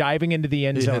he diving into the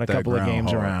end zone a couple of games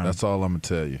hard. around. That's all I'm going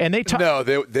to tell you. And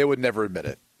they would never admit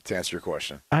it, to answer your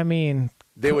question. I mean.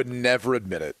 They would never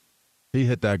admit it. He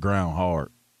hit that ground hard.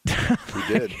 He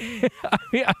did.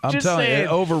 I'm telling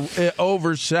you, it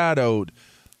overshadowed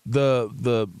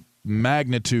the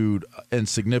magnitude and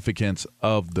significance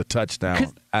of the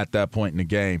touchdown at that point in the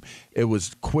game. It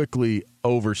was quickly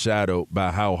overshadowed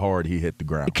by how hard he hit the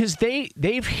ground. Because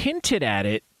they've hinted at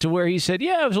it to where he said,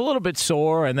 yeah, it was a little bit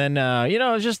sore, and then it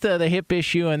was just the hip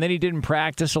issue, and then he didn't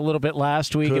practice a little bit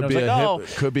last week.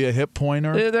 Could be a hip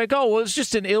pointer. They're like, well, it's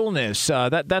just an illness.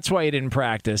 That's why he didn't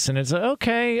practice. And it's like,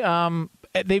 okay.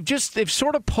 They've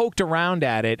sort of poked around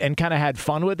at it and kind of had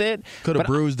fun with it. Could have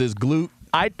bruised his glute.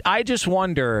 I just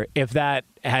wonder if that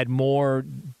had more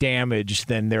damage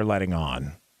than they're letting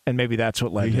on. And maybe that's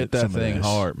what led he to hit that some thing of this.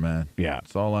 hard, man. Yeah.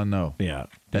 That's all I know. Yeah.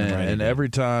 And every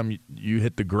time you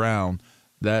hit the ground,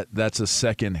 that's a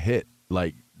second hit.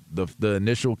 Like the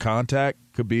initial contact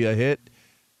could be a hit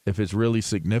if it's really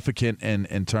significant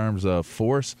in terms of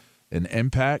force and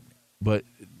impact, but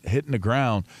hitting the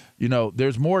ground,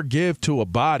 there's more give to a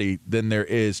body than there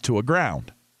is to a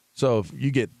ground. So if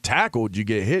you get tackled, you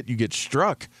get hit, you get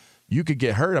struck, you could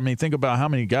get hurt. I mean, think about how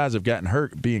many guys have gotten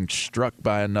hurt being struck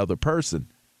by another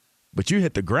person. But you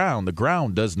hit the ground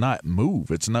does not move.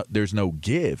 There's no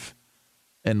give.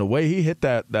 And the way he hit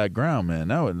that ground,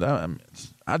 man, I was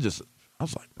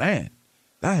like, man,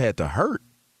 that had to hurt.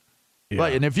 Yeah.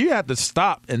 Like, and if you had to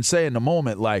stop and say in the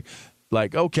moment, like,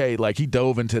 okay, like he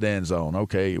dove into the end zone,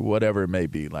 okay, whatever it may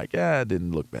be, like, it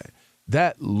didn't look bad.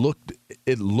 It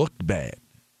looked bad.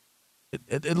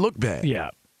 It looked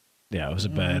bad. Yeah, it was a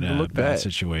bad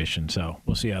situation, so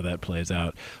we'll see how that plays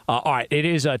out. All right, it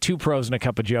is Two Pros and a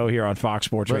Cup of Joe here on Fox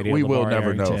Sports Radio. We will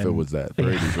never know if it was that.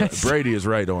 Brady's right. Brady is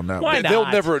right on that one. Why not?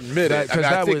 They'll never admit it.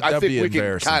 I think we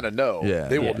can kind of know. Yeah.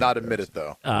 They will not admit it,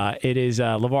 though. It is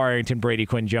LeVar Arrington, Brady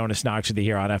Quinn, Jonas Knox with you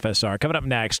here on FSR. Coming up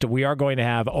next, we are going to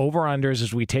have over-unders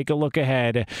as we take a look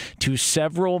ahead to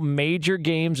several major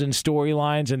games and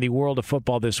storylines in the world of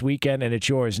football this weekend, and it's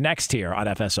yours next here on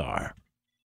FSR.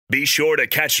 Be sure to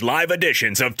catch live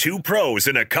editions of Two Pros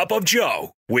and a Cup of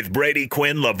Joe with Brady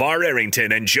Quinn, LeVar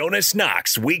Arrington, and Jonas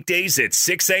Knox weekdays at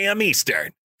 6 a.m.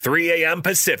 Eastern, 3 a.m.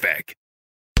 Pacific.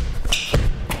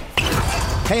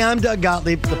 Hey, I'm Doug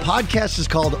Gottlieb. The podcast is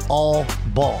called All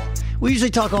Ball. We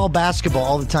usually talk all basketball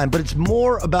all the time, but it's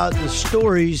more about the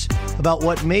stories about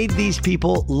what made these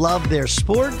people love their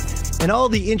sport and all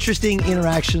the interesting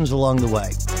interactions along the way.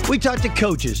 We talk to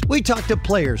coaches. We talk to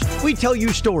players. We tell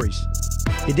you stories.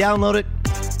 You download it,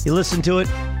 you listen to it,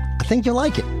 I think you'll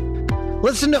like it.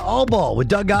 Listen to All Ball with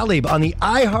Doug Gottlieb on the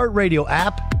iHeartRadio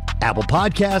app, Apple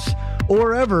Podcasts, or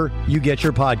wherever you get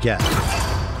your podcasts.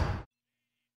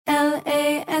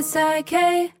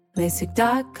 LASIK,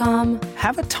 LASIK.com.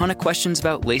 Have a ton of questions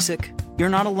about LASIK? You're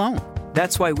not alone.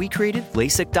 That's why we created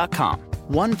LASIK.com.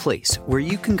 One place where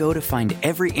you can go to find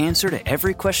every answer to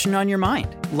every question on your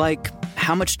mind. Like,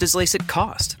 how much does LASIK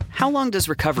cost? How long does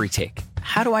recovery take?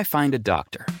 How do I find a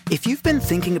doctor? If you've been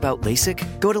thinking about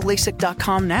LASIK, go to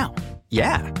LASIK.com now.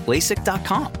 Yeah,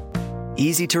 LASIK.com.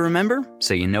 Easy to remember,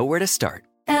 so you know where to start.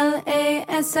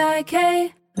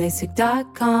 LASIK,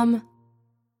 LASIK.com.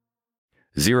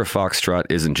 Zero Foxtrot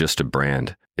isn't just a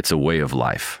brand, it's a way of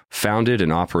life. Founded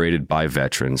and operated by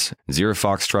veterans, Zero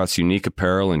Foxtrot's unique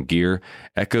apparel and gear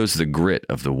echoes the grit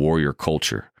of the warrior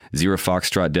culture. Zero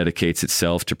Foxtrot dedicates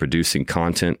itself to producing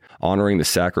content, honoring the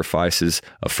sacrifices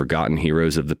of forgotten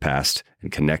heroes of the past, and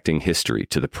connecting history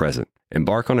to the present.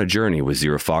 Embark on a journey with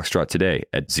Zero Foxtrot today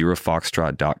at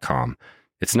zerofoxtrot.com.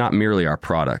 It's not merely our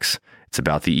products, it's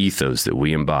about the ethos that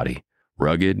we embody.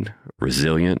 Rugged,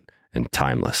 resilient, and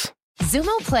timeless.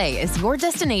 Xumo Play is your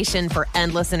destination for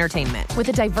endless entertainment. With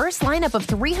a diverse lineup of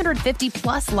 350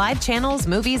 plus live channels,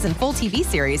 movies, and full TV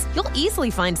series, you'll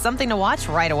easily find something to watch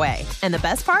right away. And the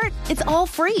best part? It's all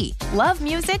free. Love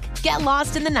music? Get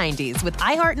lost in the 90s with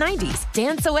iHeart 90s,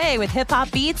 dance away with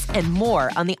hip-hop beats, and more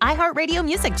on the iHeartRadio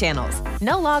music channels.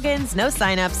 No logins, no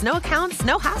signups, no accounts,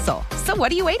 no hassle. So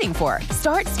what are you waiting for?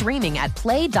 Start streaming at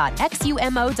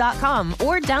play.xumo.com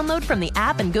or download from the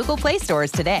app and Google Play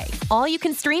stores today. All you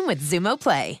can stream with Xumo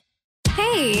Play.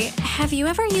 Hey, have you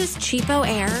ever used Cheapo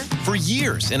Air? For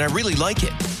years, and I really like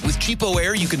it. With Cheapo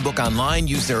Air, you can book online,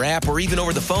 use their app, or even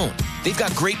over the phone. They've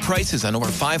got great prices on over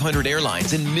 500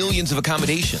 airlines and millions of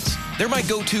accommodations. They're my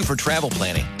go-to for travel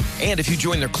planning. And if you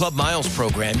join their Club Miles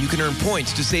program, you can earn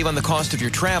points to save on the cost of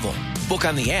your travel. Book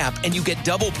on the app, and you get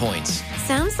double points.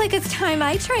 Sounds like it's time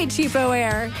I tried Cheapo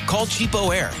Air. Call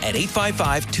Cheapo Air at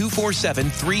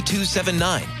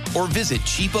 855-247-3279 or visit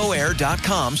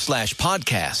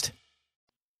cheapoair.com/podcast.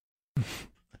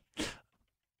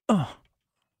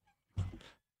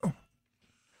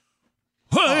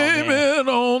 Blaming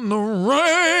on the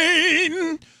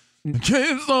rain,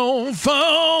 keeps on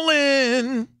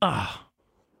falling.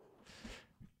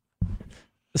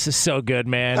 This is so good,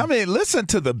 man. I mean, listen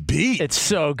to the beat. It's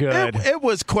so good. It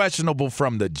was questionable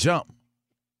from the jump.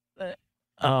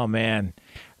 Oh, man.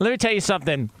 Let me tell you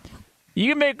something.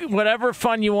 You can make whatever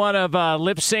fun you want of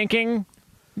lip syncing.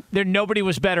 Nobody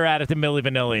was better at it than Milli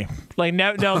Vanilli. Like,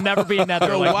 there'll never be another.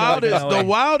 The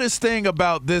wildest thing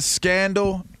about this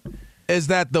scandal is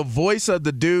that the voice of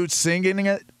the dude singing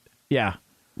it,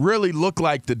 really looked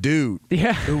like the dude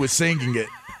who was singing it.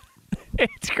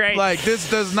 It's great. Like, this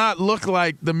does not look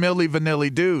like the Milli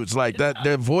Vanilli dudes. Like, that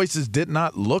their voices did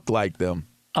not look like them.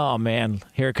 Oh, man.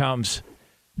 Here it comes.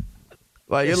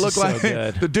 Like, it looked like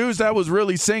the dudes that was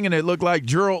really singing it looked like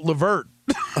Gerald Levert.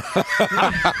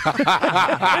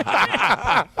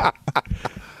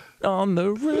 On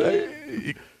the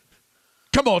road.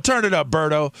 Come on, turn it up,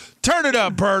 Berto. Turn it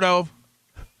up, Berto.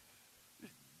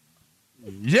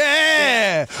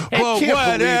 Yeah. Well,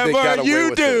 whatever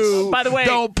you do, by the way,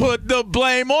 don't put the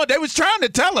blame on. They was trying to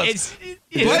tell us.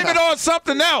 Blame it on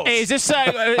something else. Hey, is this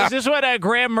what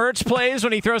Graham Mertz plays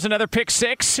when he throws another pick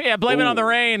six? Yeah, blame it on the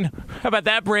rain. How about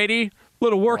that, Brady?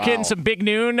 Little work in some Big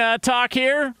Noon talk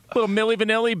here. Little Milli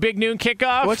Vanilli Big Noon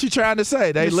kickoff. What you trying to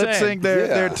say? They lip sync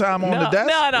their time on the desk?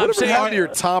 No, what happened to your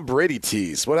Tom Brady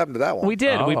tease? What happened to that one? We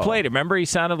did. We played it. Remember, he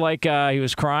sounded like he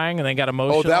was crying and then got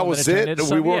emotional. Oh, that was it?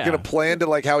 We weren't going to play into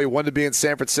like how he wanted to be in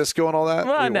San Francisco and all that?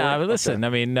 Well, no, listen. Okay. I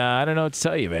mean, I don't know what to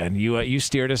tell you, man. You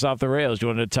steered us off the rails. You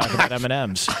wanted to talk about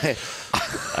M&Ms.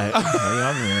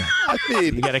 I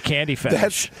mean, you got a candy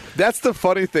fetish. That's the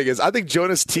funny thing is I think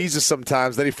Jonas teases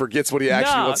sometimes, then he forgets what he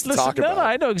actually wants to talk about. No,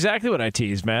 I know exactly what I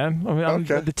tease, man. I mean, I'm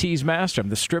the tease master. I'm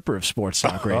the stripper of sports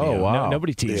talk radio. Oh, wow.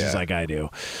 Nobody teases like I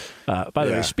do. By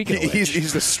the way, speaking of which,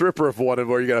 he's the stripper of one,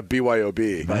 where you got a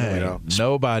BYOB. Man, you know?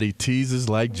 Nobody teases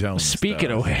like Jonas.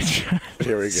 Speaking of which,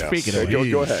 here we go. Speaking of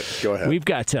which, go ahead. We've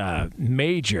got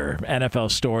major NFL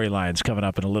storylines coming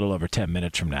up in a little over 10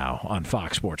 minutes from now on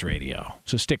Fox Sports Radio.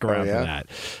 So stick around for that.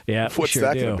 Yeah, what's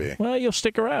that going to be? Well, you'll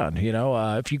stick around. You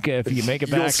know, if you make it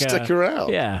back, you'll stick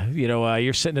around. Yeah, you know,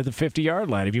 you're sitting at the 50-yard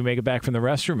line. If you make it back from the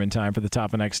restroom in time for the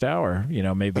top of next hour, you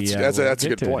know, maybe that's a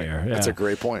good point. That's a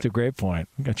great point. It's a great point.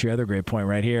 Got your other great point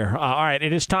right here. All right,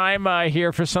 it is time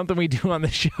here for something we do on the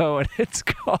show, and it's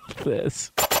called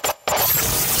this.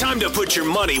 Time to put your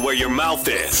money where your mouth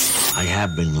is. I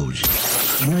have been losing.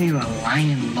 You know you're a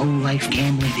lying, low-life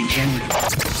gambling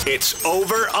degenerate. It's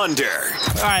Over Under.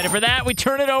 All right, and for that, we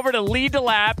turn it over to Lee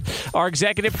DeLapp, our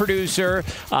executive producer,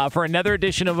 for another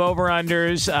edition of Over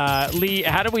Unders. Lee,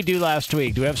 how did we do last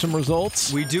week? Do we have some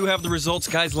results? We do have the results,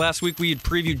 guys. Last week we had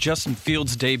previewed Justin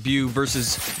Fields' debut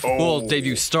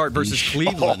debut start versus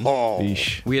Cleveland.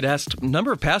 We had asked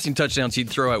number of passing touchdowns he'd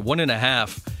throw at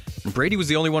 1.5. And Brady was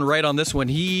the only one right on this one.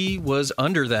 He was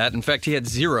under that. In fact, he had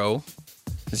 0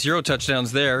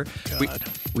 touchdowns there.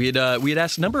 We had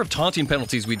asked number of taunting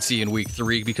penalties we'd see in week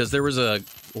 3 because there was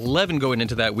 11 going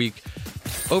into that week.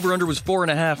 Over-under was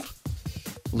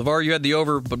 4.5. LeVar, you had the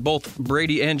over, but both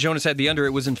Brady and Jonas had the under.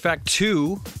 It was, in fact,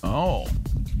 2. Oh.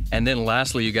 And then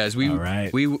lastly, you guys, we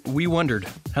wondered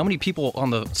how many people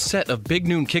on the set of Big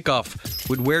Noon Kickoff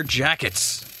would wear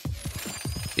jackets.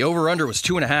 The over-under was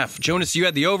 2.5. Jonas, you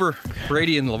had the over.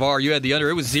 Brady and LeVar, you had the under.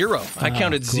 It was 0. I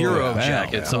counted 0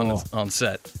 jackets on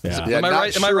set. Yeah. Am I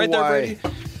right there, Brady?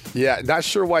 Yeah, not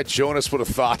sure why Jonas would have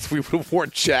thought we would have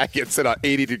worn jackets in an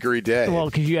 80-degree day. Well,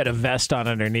 because you had a vest on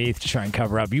underneath to try and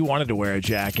cover up. You wanted to wear a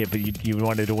jacket, but you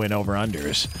wanted to win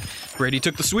over-unders. Brady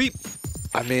took the sweep.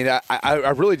 I mean,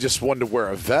 I really just wanted to wear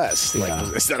a vest.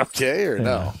 Like, is that okay or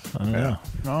no? I don't know.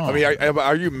 Oh. I mean,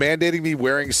 are you mandating me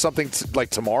wearing something like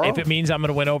tomorrow? If it means I'm going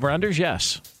to win over-unders,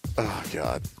 yes. Oh,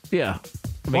 God. Yeah.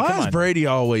 I mean, why does Brady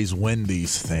always win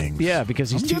these things? Yeah,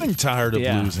 because I'm getting tired of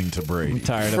losing to Brady. I'm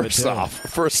tired of it, too.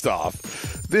 First off,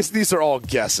 these are all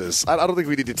guesses. I don't think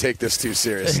we need to take this too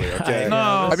seriously, okay?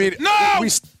 I mean,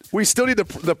 we still need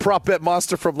the prop bet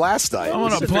monster from last night. I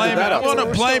want to blame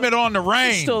it on the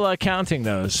rain. Still counting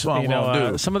those.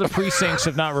 Some of the precincts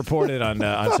have not reported on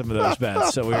some of those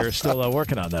bets, so we're still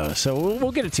working on those. So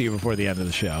we'll get it to you before the end of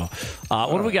the show.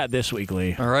 What do we got this week,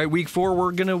 Lee? All right, week 4,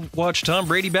 we're going to watch Tom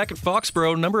Brady back at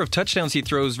Foxborough. Number of touchdowns he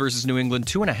throws versus New England,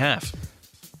 2.5.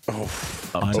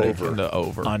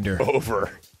 Over. Under.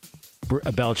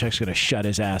 Belichick's going to shut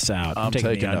his ass out. I'm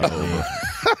taking the under.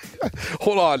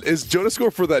 Hold on. Is Jonas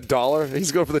going for that $1?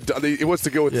 He's going for he wants to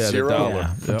go with 0?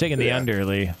 Yeah. I'm taking the under,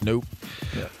 Lee. Nope.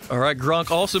 Yeah. All right,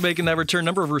 Gronk also making that return.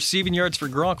 Number of receiving yards for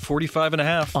Gronk,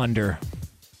 45.5. Under.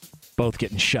 Both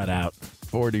getting shut out.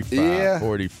 45. Yeah.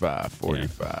 45. Yeah.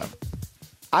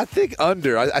 I think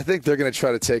under. I think they're going to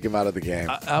try to take him out of the game.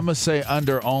 I'm going to say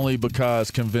under only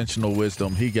because conventional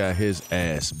wisdom, he got his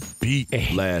ass beat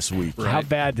last week. Right. How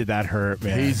bad did that hurt,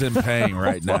 man? He's in pain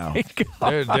right now.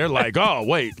 They're like, oh,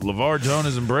 wait, LeVar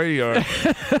Jonas and Brady are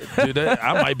 – dude,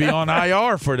 I might be on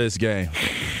IR for this game.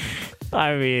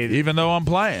 I mean – even though I'm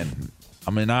playing.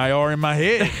 I'm in IR in my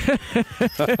head.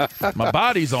 My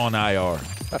body's on IR.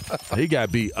 He got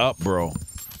beat up, bro.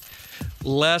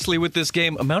 Lastly, with this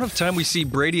game, amount of time we see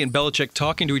Brady and Belichick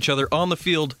talking to each other on the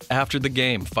field after the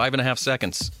game, 5.5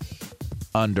 seconds.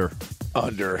 Under,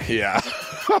 yeah.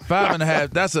 5.5.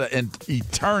 That's an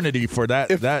eternity for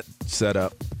that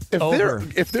setup.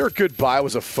 If their goodbye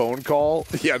was a phone call,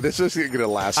 yeah, this isn't going to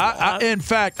last long. In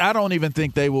fact, I don't even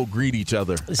think they will greet each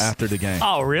other after the game.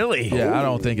 Oh, really? Yeah, I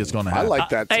don't think it's going to happen. I like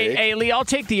that take. Hey, Lee, I'll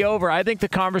take the over. I think the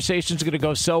conversation's going to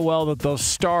go so well that they'll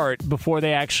start before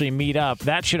they actually meet up.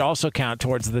 That should also count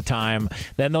towards the time.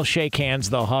 Then they'll shake hands,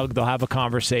 they'll hug, they'll have a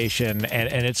conversation,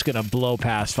 and it's going to blow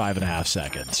past 5.5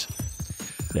 seconds.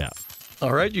 Yeah.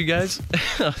 All right, you guys.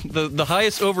 The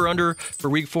highest over-under for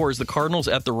Week 4 is the Cardinals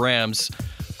at the Rams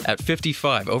at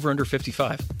 55. Over-under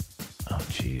 55. Oh,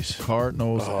 jeez.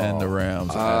 Cardinals and the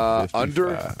Rams at 55.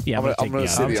 Under? Yeah,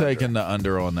 I'm taking the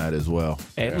under on that as well.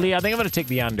 Hey, Lee, I think I'm going to take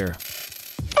the under.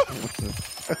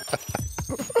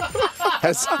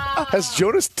 Has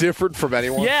Jonas differed from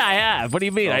anyone? Yeah, I have. What do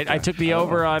you mean? Okay. I took the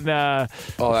over on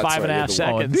 5.5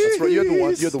 seconds. That's right.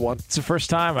 You're the one. It's the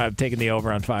first time I've taken the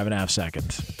over on 5.5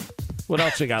 seconds. What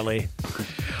else we got, Lee?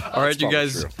 All right, you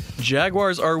guys. True.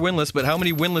 Jaguars are winless, but how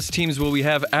many winless teams will we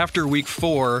have after Week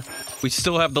 4? We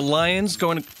still have the Lions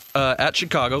going at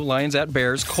Chicago, Lions at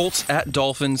Bears, Colts at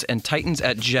Dolphins, and Titans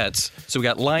at Jets. So we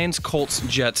got Lions, Colts,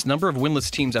 Jets. Number of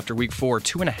winless teams after Week 4,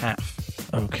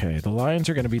 2.5. Okay, the Lions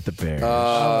are going to beat the Bears.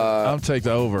 I'll take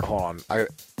the over. Hold on.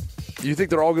 You think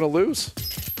they're all going to lose?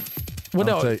 Well,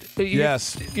 no.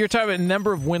 Yes. You're talking about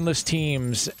number of winless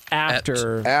teams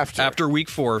after Week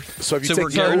 4. So if you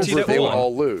take the over, they will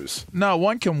all lose. No,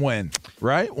 one can win,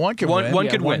 right? One can win. One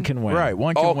can win. Right,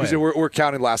 one can win. Oh, because we're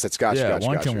counting last hits. Gotcha,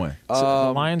 one can win. So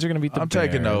the Lions are going to beat the Bears. I'm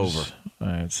taking the over. All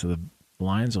right, so the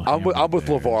Lions will I'm with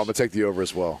LeVar. I'm going to take the over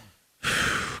as well.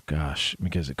 Gosh,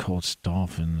 because it Colts,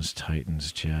 Dolphins,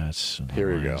 Titans, Jets.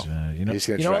 Here we go. He's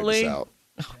going to drag this out.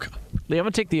 Oh, God. Lee, I'm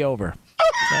going to take the over.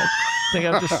 I'm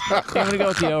going to go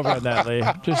with the over on that, Lee.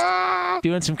 Just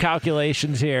doing some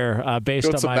calculations here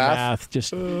based on my math.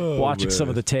 Just watching some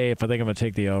of the tape. I think I'm going to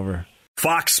take the over.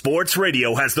 Fox Sports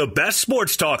Radio has the best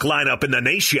sports talk lineup in the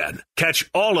nation.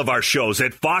 Catch all of our shows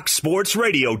at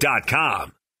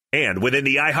foxsportsradio.com. And within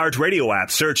the iHeartRadio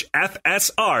app, search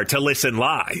FSR to listen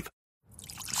live.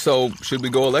 So, should we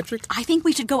go electric? I think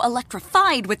we should go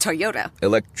electrified with Toyota.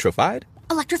 Electrified?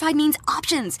 Electrified means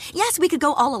options. Yes, we could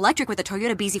go all electric with the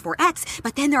Toyota BZ4X,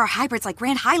 but then there are hybrids like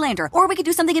Grand Highlander, or we could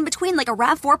do something in between like a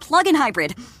RAV4 plug-in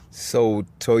hybrid. So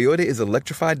Toyota is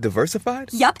electrified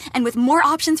diversified? Yep, and with more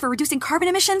options for reducing carbon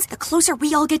emissions, the closer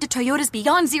we all get to Toyota's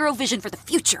Beyond Zero vision for the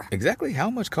future. Exactly how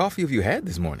much coffee have you had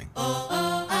this morning?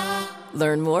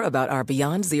 Learn more about our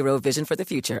Beyond Zero vision for the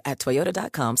future at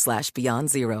toyota.com/Beyond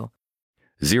Zero.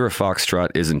 Zero Foxtrot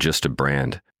isn't just a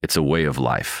brand, it's a way of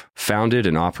life. Founded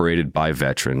and operated by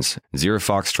veterans, Zero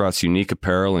Foxtrot's unique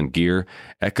apparel and gear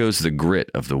echoes the grit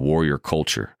of the warrior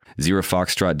culture. Zero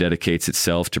Foxtrot dedicates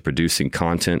itself to producing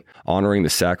content, honoring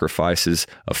the sacrifices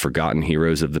of forgotten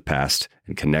heroes of the past,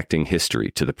 and connecting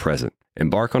history to the present.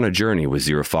 Embark on a journey with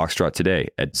Zero Foxtrot today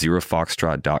at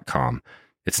zerofoxtrot.com.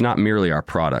 It's not merely our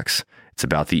products, it's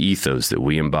about the ethos that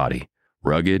we embody.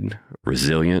 Rugged,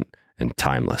 resilient, and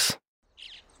timeless.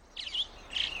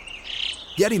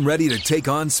 Getting ready to take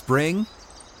on spring?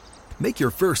 Make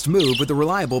your first move with the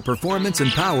reliable performance and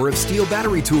power of Steel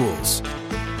battery tools.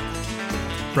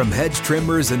 From hedge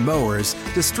trimmers and mowers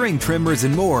to string trimmers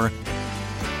and more,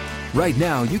 right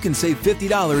now you can save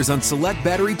 $50 on select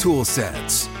battery tool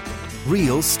sets.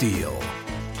 Real Steel.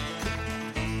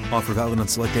 Offer valid on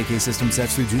select AK system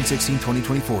sets through June 16,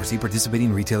 2024. See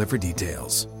participating retailer for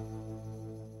details.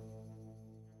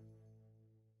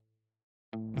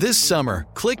 This summer,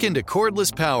 click into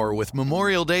cordless power with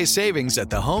Memorial Day savings at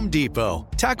the Home Depot.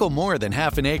 Tackle more than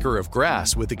half an acre of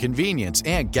grass with the convenience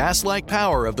and gas-like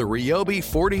power of the Ryobi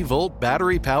 40-volt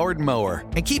battery-powered mower.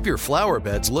 And keep your flower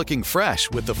beds looking fresh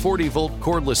with the 40-volt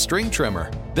cordless string trimmer.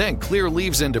 Then clear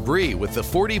leaves and debris with the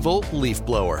 40-volt leaf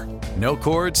blower. No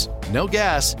cords, no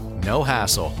gas, no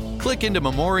hassle. Click into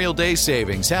Memorial Day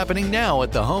savings happening now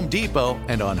at the Home Depot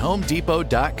and on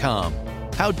HomeDepot.com.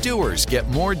 How doers get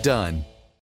more done.